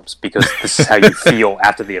bathtubs, because this is how you feel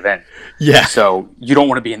after the event. Yeah. So you don't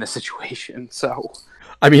want to be in this situation. So,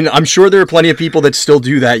 I'm sure there are plenty of people that still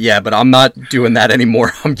do that. Yeah, but I'm not doing that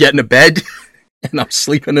anymore. I'm getting a bed and I'm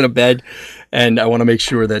sleeping in a bed, and I want to make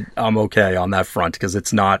sure that I'm okay on that front, because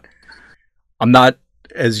I'm not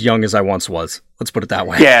as young as I once was. Let's put it that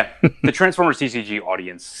way. Yeah, the Transformers TCG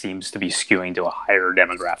audience seems to be skewing to a higher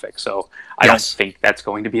demographic, so I don't think that's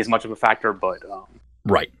going to be as much of a factor. But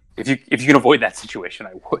right, if you can avoid that situation,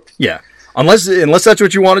 I would. Yeah, unless that's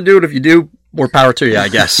what you want to do. And if you do, more power to you, I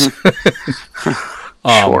guess.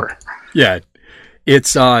 Sure. Yeah,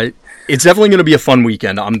 it's definitely going to be a fun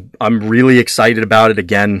weekend. I'm really excited about it.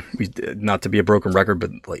 Again, not to be a broken record,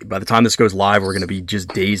 but like, by the time this goes live, we're going to be just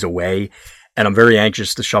days away, and I'm very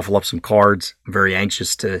anxious to shuffle up some cards. I'm very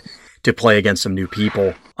anxious to play against some new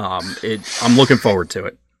people. I'm looking forward to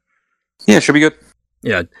it. Yeah, should be good.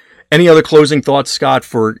 Yeah. Any other closing thoughts, Scott,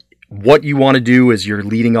 for what you want to do as you're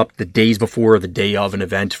leading up the days before or the day of an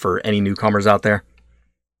event for any newcomers out there?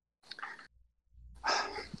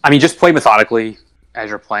 I mean, just play methodically as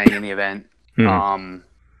you're playing in the event.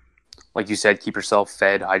 Like you said, keep yourself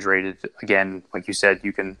fed, hydrated. Again, like you said,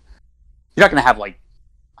 you're not going to have like,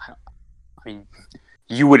 I mean,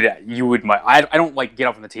 you would, I don't like get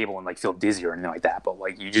up from the table and like feel dizzy or anything like that, but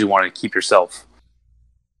like you just want to keep yourself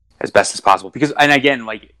as best as possible because, and again,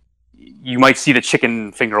 like you might see the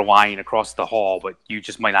chicken finger line across the hall, but you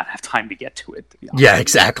just might not have time to get to it. To be honest. Yeah,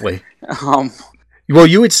 exactly. Well,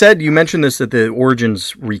 you mentioned this at the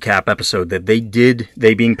Origins recap episode, that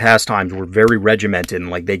they being pastimes were very regimented and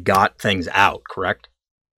like they got things out, correct?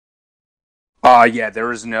 Yeah,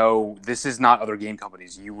 this is not other game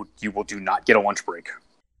companies. You will do not get a lunch break.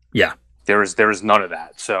 Yeah. There is none of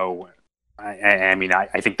that. So, I mean,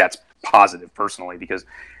 I think that's positive personally because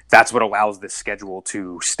that's what allows this schedule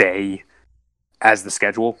to stay as the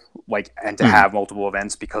schedule, like, and to have multiple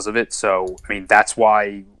events because of it. So, I mean, that's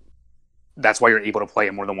why you're able to play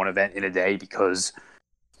more than one event in a day because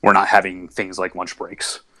we're not having things like lunch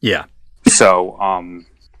breaks. Yeah. So,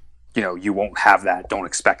 you won't have that. Don't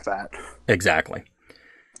expect that. Exactly.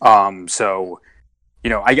 So,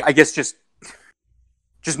 I guess just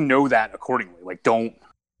know that accordingly. Like, don't,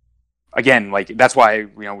 again, like, that's why,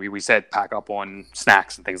 we said pack up on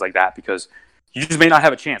snacks and things like that because you just may not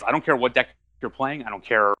have a chance. I don't care what deck you're playing. I don't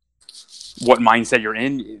care what mindset you're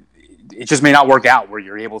in. It just may not work out where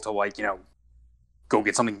you're able to, like, go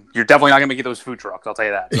get something. You're definitely not going to get those food trucks. I'll tell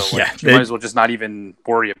you that. So, like, you might as well just not even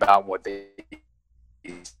worry about what they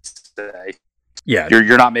say. Yeah.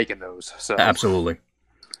 You're not making those. So absolutely.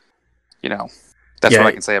 That's what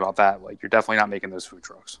I can say about that. Like, you're definitely not making those food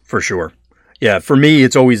trucks. For sure. Yeah, for me,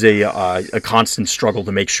 it's always a constant struggle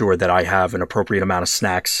to make sure that I have an appropriate amount of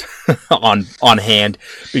snacks on hand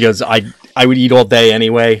because I would eat all day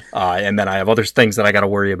anyway, and then I have other things that I got to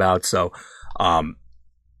worry about. So,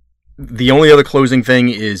 the only other closing thing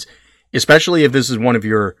is, especially if this is one of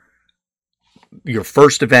your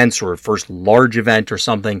first events or first large event or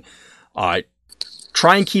something,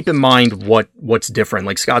 try and keep in mind what's different.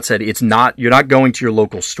 Like Scott said, you're not going to your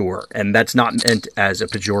local store, and that's not meant as a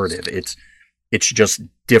pejorative. It's just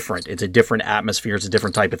different. It's a different atmosphere. It's a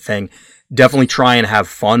different type of thing. Definitely try and have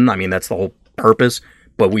fun. I mean, that's the whole purpose.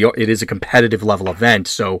 But it is a competitive level event,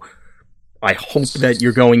 so I hope that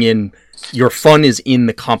you're going in. Your fun is in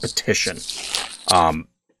the competition,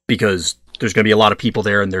 because there's going to be a lot of people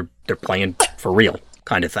there, and they're playing for real,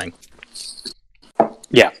 kind of thing.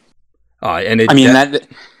 Yeah. And it's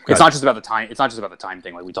not just about the time. It's not just about the time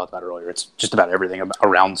thing, like we talked about earlier. It's just about everything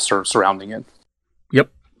around surrounding it. Yep,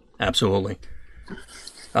 absolutely.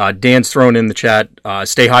 Dan's thrown in the chat.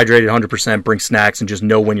 Stay hydrated, 100%. Bring snacks, and just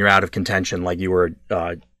know when you're out of contention, like you were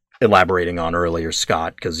elaborating on earlier,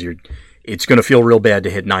 Scott. Because it's going to feel real bad to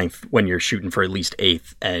hit 9th when you're shooting for at least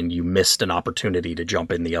 8th, and you missed an opportunity to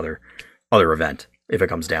jump in the other event if it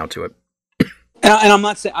comes down to it. And I'm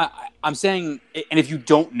not saying I'm saying, and if you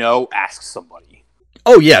don't know, ask somebody.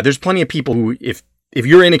 Oh yeah, there's plenty of people who, if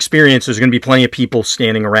you're inexperienced, there's going to be plenty of people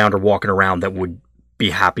standing around or walking around that would be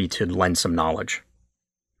happy to lend some knowledge.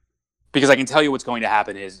 Because I can tell you what's going to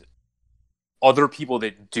happen is other people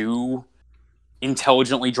that do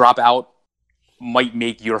intelligently drop out might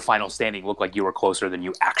make your final standing look like you were closer than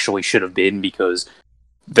you actually should have been because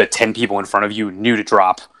the 10 people in front of you knew to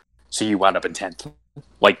drop, so you wound up in 10th.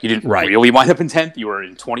 Like, you didn't really wind up in 10th, you were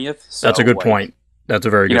in 20th. So, that's a good point. That's a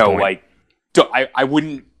very good point. Like, I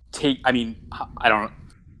wouldn't take, I mean, I don't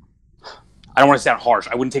want to sound harsh.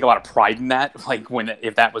 I wouldn't take a lot of pride in that, like,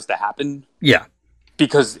 if that was to happen. Yeah.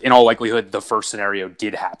 Because in all likelihood, the first scenario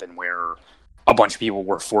did happen where a bunch of people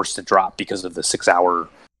were forced to drop because of the 6-hour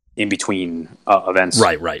in between events.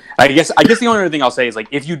 Right. I guess the only other thing I'll say is, like,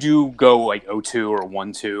 if you do go like 0-2 or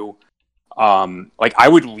 1-2, like, I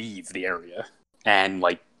would leave the area and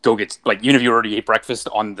like go get, like, even if you already ate breakfast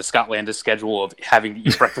on the Scott Landis schedule of having to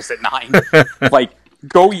eat breakfast at 9, like,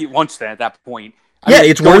 go eat lunch then at that point.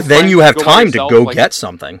 It's worth then you have time to go get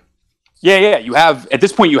something. Yeah. You have at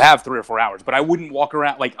this point you have 3 or 4 hours, but I wouldn't walk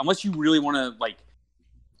around like unless you really want to like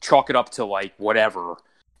chalk it up to like whatever,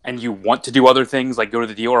 and you want to do other things like go to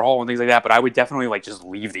the dealer hall and things like that. But I would definitely like just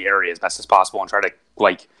leave the area as best as possible and try to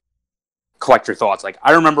like collect your thoughts. Like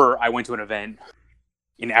I remember I went to an event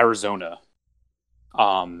in Arizona,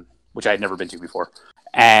 which I had never been to before,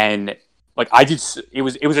 and like it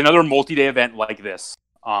was another multi-day event like this,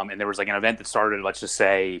 and there was like an event that started, let's just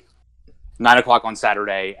say 9:00 on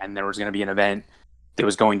Saturday, and there was going to be an event that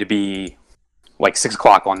was going to be like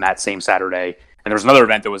 6:00 on that same Saturday, and there was another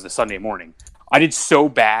event that was the Sunday morning. I did so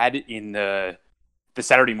bad in the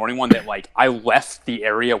Saturday morning one that like I left the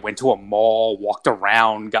area, went to a mall, walked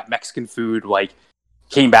around, got Mexican food, like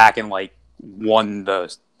came back and like won the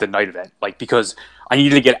night event, like because I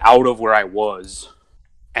needed to get out of where I was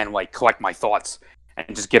and like collect my thoughts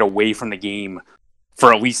and just get away from the game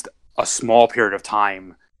for at least a small period of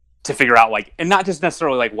time to figure out like, and not just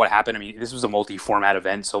necessarily like what happened. I mean, this was a multi-format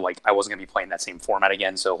event, so like I wasn't gonna be playing that same format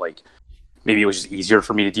again. So like maybe it was just easier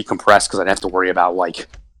for me to decompress because I'd have to worry about like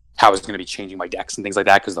how I was going to be changing my decks and things like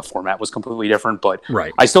that because the format was completely different. But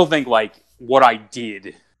right. I still think like what I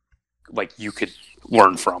did, like you could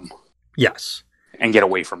learn from. Yes. And get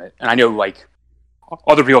away from it. And I know like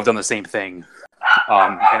other people have done the same thing in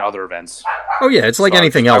other events. Oh yeah, it's like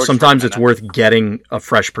anything else. Sometimes it's worth getting a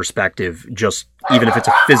fresh perspective. Just even if it's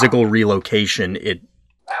a physical relocation,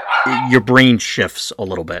 your brain shifts a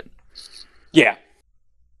little bit. Yeah.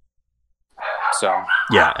 So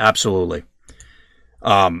yeah, absolutely.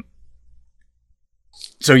 So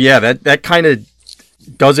yeah, that kind of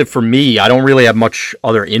does it for me. I don't really have much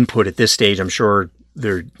other input at this stage. I'm sure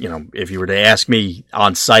there, if you were to ask me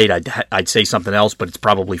on site, I'd say something else, but it's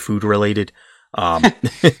probably food related.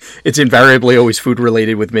 It's invariably always food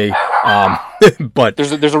related with me. But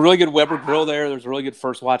there's a really good Weber Grill there. There's a really good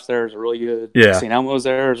First Watch there. There's a really good St. Elmo's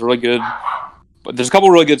there. There's a really good. But there's a couple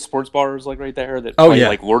really good sports bars like right there that play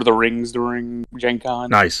like Lord of the Rings during Gen Con.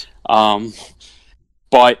 Nice.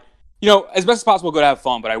 But as best as possible, go to have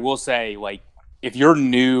fun. But I will say, like, if you're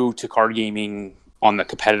new to card gaming on the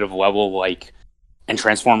competitive level, like, and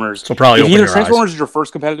Transformers, so probably either Transformers is your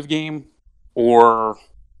first competitive game, or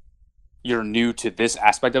you're new to this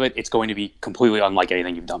aspect of it, it's going to be completely unlike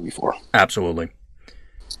anything you've done before. Absolutely,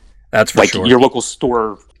 that's for sure. Like your local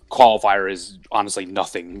store qualifier is honestly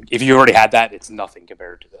nothing. If you already had that, it's nothing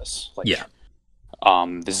compared to this. Like, yeah.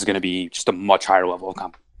 This is going to be just a much higher level of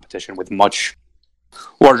competition with much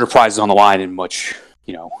larger prizes on the line and much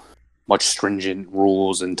stringent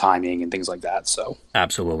rules and timing and things like that. So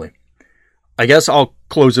absolutely. I guess I'll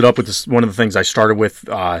close it up with this, one of the things I started with,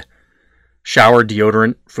 shower,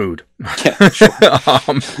 deodorant, food. Yeah, sure.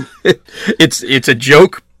 It's a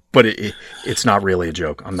joke, but it's not really a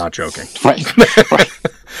joke. I'm not joking. Right.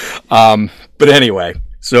 But anyway,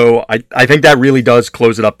 so I think that really does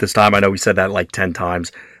close it up this time. I know we said that like 10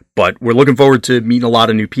 times, but we're looking forward to meeting a lot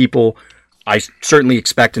of new people. I certainly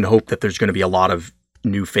expect and hope that there's going to be a lot of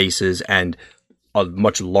new faces and a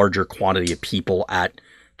much larger quantity of people at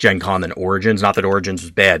Gen Con than Origins. Not that Origins was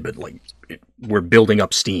bad, but like we're building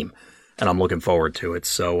up steam, and I'm looking forward to it.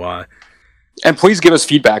 So, and please give us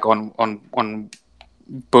feedback on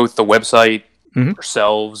both the website,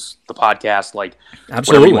 ourselves, the podcast, like absolutely.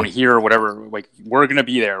 Whatever you want to hear, whatever. Like we're going to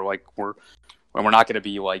be there. Like we're not going to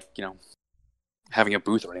be like having a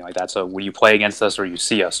booth or anything like that. So when you play against us or you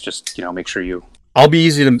see us, just make sure you. I'll be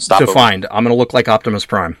easy to find. I'm going to look like Optimus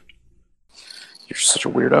Prime. You're such a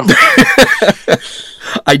weirdo.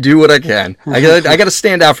 I do what I can. I got to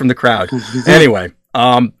stand out from the crowd. Anyway,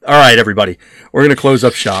 all right, everybody, we're going to close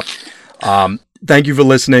up shop. Thank you for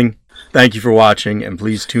listening. Thank you for watching, and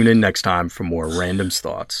please tune in next time for more Random's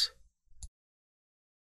Thoughts.